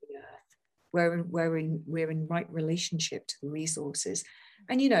to the earth. We're in right relationship to the resources.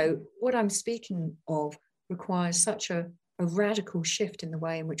 And you know, what I'm speaking of requires such a radical shift in the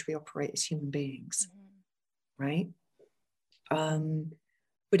way in which we operate as human beings, right?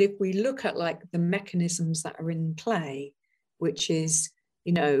 But if we look at like the mechanisms that are in play, which is,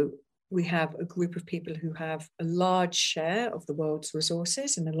 you know, we have a group of people who have a large share of the world's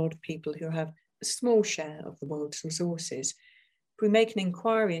resources and a lot of people who have a small share of the world's resources. If we make an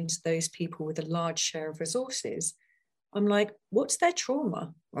inquiry into those people with a large share of resources, I'm like, what's their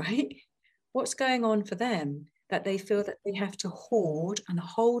trauma, right? What's going on for them that they feel that they have to hoard and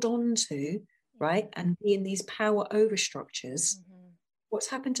hold on to, right? And be in these power overstructures. What's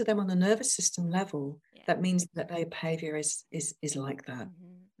happened to them on the nervous system level that means that their behavior is like that?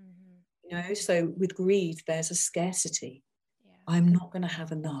 You know, so with greed, there's a scarcity. I'm not going to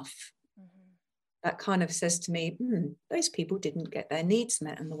have enough. That kind of says to me, those people didn't get their needs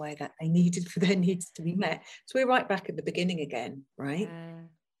met in the way that they needed for their needs to be met. So we're right back at the beginning again, right?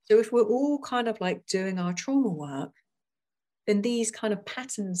 So if we're all kind of like doing our trauma work, then these kind of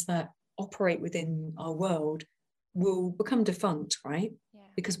patterns that operate within our world will become defunct, right?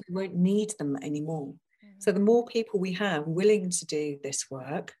 Because we won't need them anymore. So the more people we have willing to do this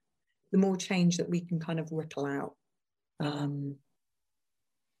work, the more change that we can kind of ripple out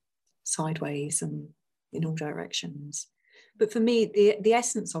sideways and in all directions. But for me, the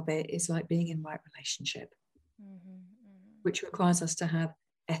essence of it is like being in right relationship, which requires us to have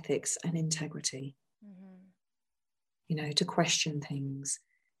ethics and integrity, you know, to question things.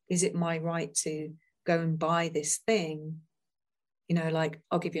 Is it my right to go and buy this thing? You know, like,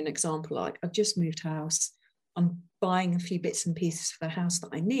 I'll give you an example. Like, I've just moved house. I'm buying a few bits and pieces for the house that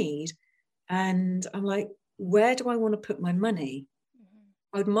I need. And I'm like, where do I want to put my money?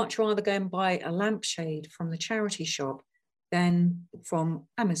 I'd much rather go and buy a lampshade from the charity shop than from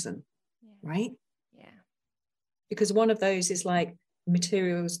Amazon, right? Because one of those is like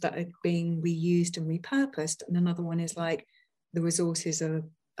materials that are being reused and repurposed, and another one is like the resources are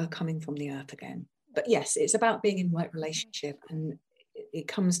coming from the earth again. But yes, it's about being in right relationship, and it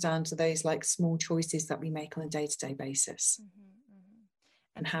comes down to those like small choices that we make on a day-to-day basis.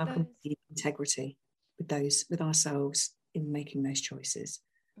 And how can we keep integrity with ourselves in making those choices?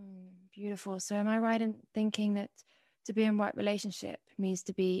 Beautiful. So am I right in thinking that to be in right relationship means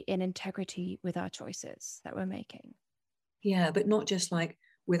to be in integrity with our choices that we're making? Yeah, but not just like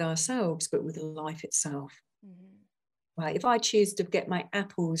with ourselves, but with life itself. Right. If I choose to get my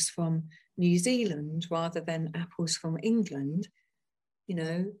apples from New Zealand rather than apples from England,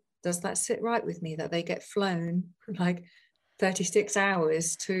 does that sit right with me that they get flown like 36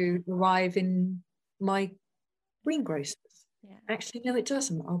 hours to arrive in my greengrocers? Yeah. Actually, no, it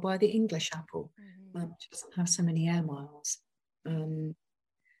doesn't. I'll buy the English apple, which doesn't have so many air miles.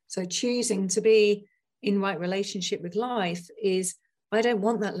 So choosing to be in right relationship with life is, I don't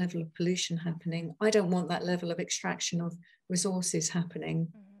want that level of pollution happening. I don't want that level of extraction of resources happening.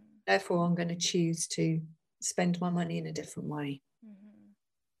 Therefore, I'm going to choose to spend my money in a different way.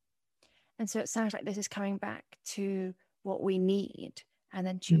 And so it sounds like this is coming back to what we need and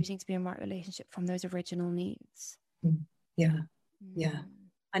then choosing to be in right relationship from those original needs. Yeah.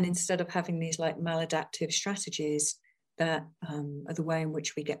 And instead of having these like maladaptive strategies that are the way in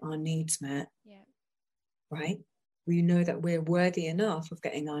which we get our needs met, right? We know that we're worthy enough of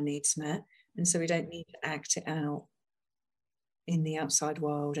getting our needs met, and so we don't need to act it out in the outside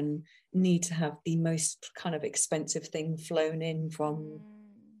world and need to have the most kind of expensive thing flown in from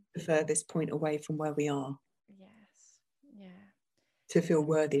the furthest point away from where we are. To feel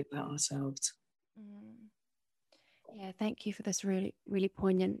worthy about ourselves. Yeah, thank you for this really, really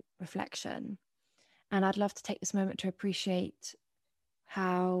poignant reflection. And I'd love to take this moment to appreciate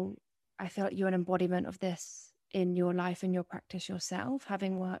how I feel like you're an embodiment of this in your life and your practice yourself.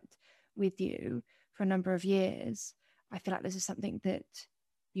 Having worked with you for a number of years, I feel like this is something that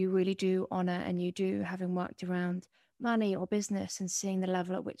you really do honor, and you do, having worked around money or business and seeing the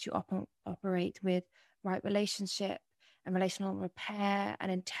level at which you operate with right relationship and relational repair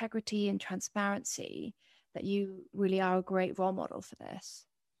and integrity and transparency, that you really are a great role model for this.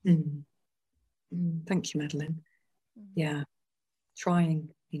 Thank you, Madeline. Yeah, trying,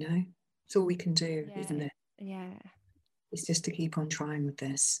 it's all we can do, isn't it? Yeah. It's just to keep on trying with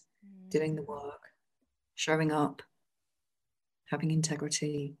this, doing the work, showing up, having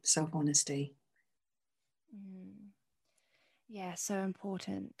integrity, self-honesty. Yeah, so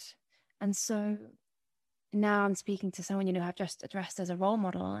important. And so now I'm speaking to someone, I've just addressed as a role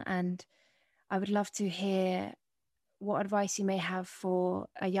model, and I would love to hear what advice you may have for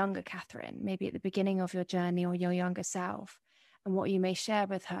a younger Catherine, maybe at the beginning of your journey or your younger self, and what you may share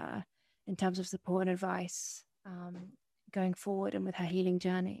with her in terms of support and advice going forward and with her healing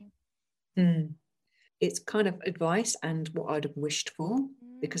journey. It's kind of advice and what I'd have wished for,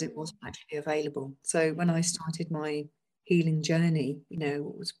 because it wasn't actually available. So when I started my healing journey, it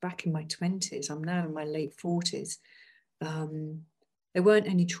was back in my 20s. I'm now in my late 40s. There weren't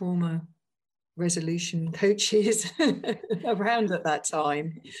any trauma resolution coaches around at that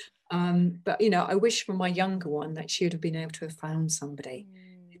time. But, I wish for my younger one that she would have been able to have found somebody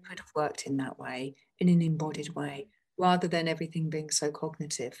who could have worked in that way, in an embodied way, rather than everything being so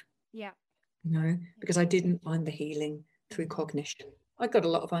cognitive. Yeah. Because I didn't find the healing through cognition. I got a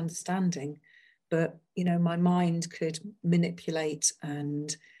lot of understanding, but, my mind could manipulate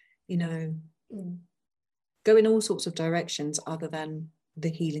and, go in all sorts of directions other than the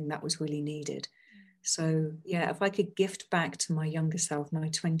healing that was really needed. So, yeah, if I could gift back to my younger self, my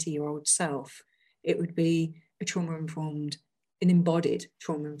 20-year-old self, it would be an embodied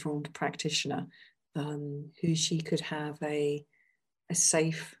trauma-informed practitioner who she could have a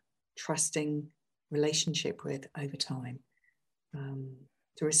safe, trusting relationship with over time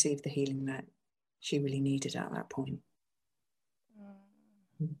to receive the healing that she really needed at that point.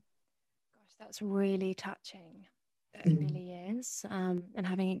 Gosh, that's really touching. It really is. And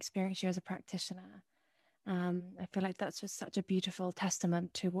having experienced you as a practitioner, I feel like that's just such a beautiful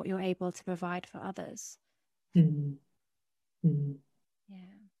testament to what you're able to provide for others. Yeah.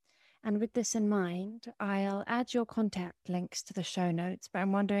 And with this in mind, I'll add your contact links to the show notes, but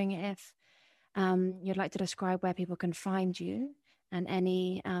I'm wondering if you'd like to describe where people can find you and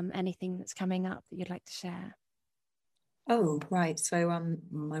anything that's coming up that you'd like to share. Oh, right. So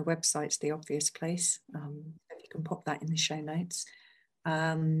my website's the obvious place. If you can pop that in the show notes.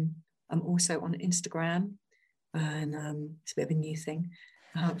 I'm also on Instagram, and it's a bit of a new thing.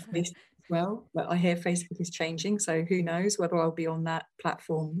 Facebook as well, but I hear Facebook is changing, so who knows whether I'll be on that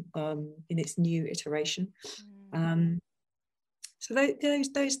platform in its new iteration. So those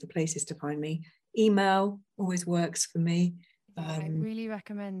are the places to find me. Email always works for me. I really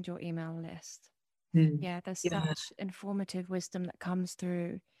recommend your email list. Yeah, there's Yeah. such informative wisdom that comes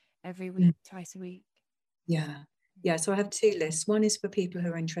through every week, twice a week. Yeah. So I have two lists. One is for people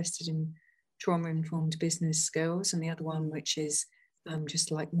who are interested in trauma-informed business skills, and the other one, which is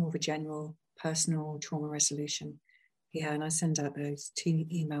just like more of a general personal trauma resolution. Yeah, and I send out those 2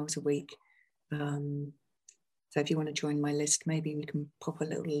 emails a week. So if you want to join my list, maybe we can pop a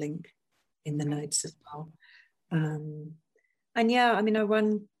little link in the notes as well. And yeah, I mean, I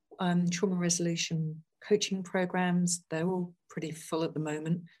run trauma resolution coaching programs. They're all pretty full at the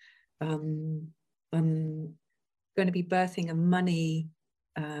moment. I'm going to be birthing a money,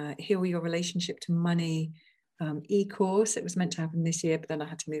 heal your relationship to money e-course. It was meant to happen this year, but then I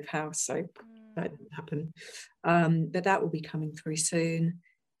had to move house, so that didn't happen. But that will be coming through soon.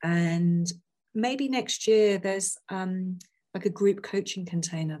 And maybe next year there's like a group coaching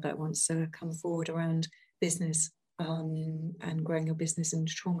container that wants to come forward around business and growing your business in a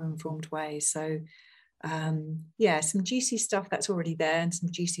trauma-informed way. So yeah, some juicy stuff that's already there and some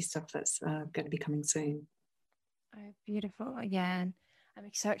juicy stuff that's going to be coming soon. Oh, beautiful. Yeah, and I'm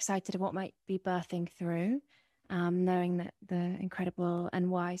so excited of what might be birthing through, knowing that the incredible and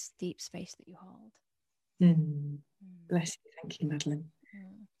wise, deep space that you hold. Bless you. Thank you, Madeline.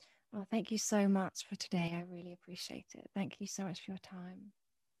 Well, thank you so much for today. I really appreciate it. Thank you so much for your time.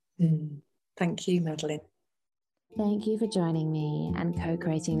 Thank you, Madeline. Thank you for joining me and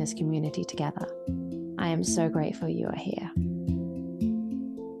co-creating this community together. I am so grateful you are here.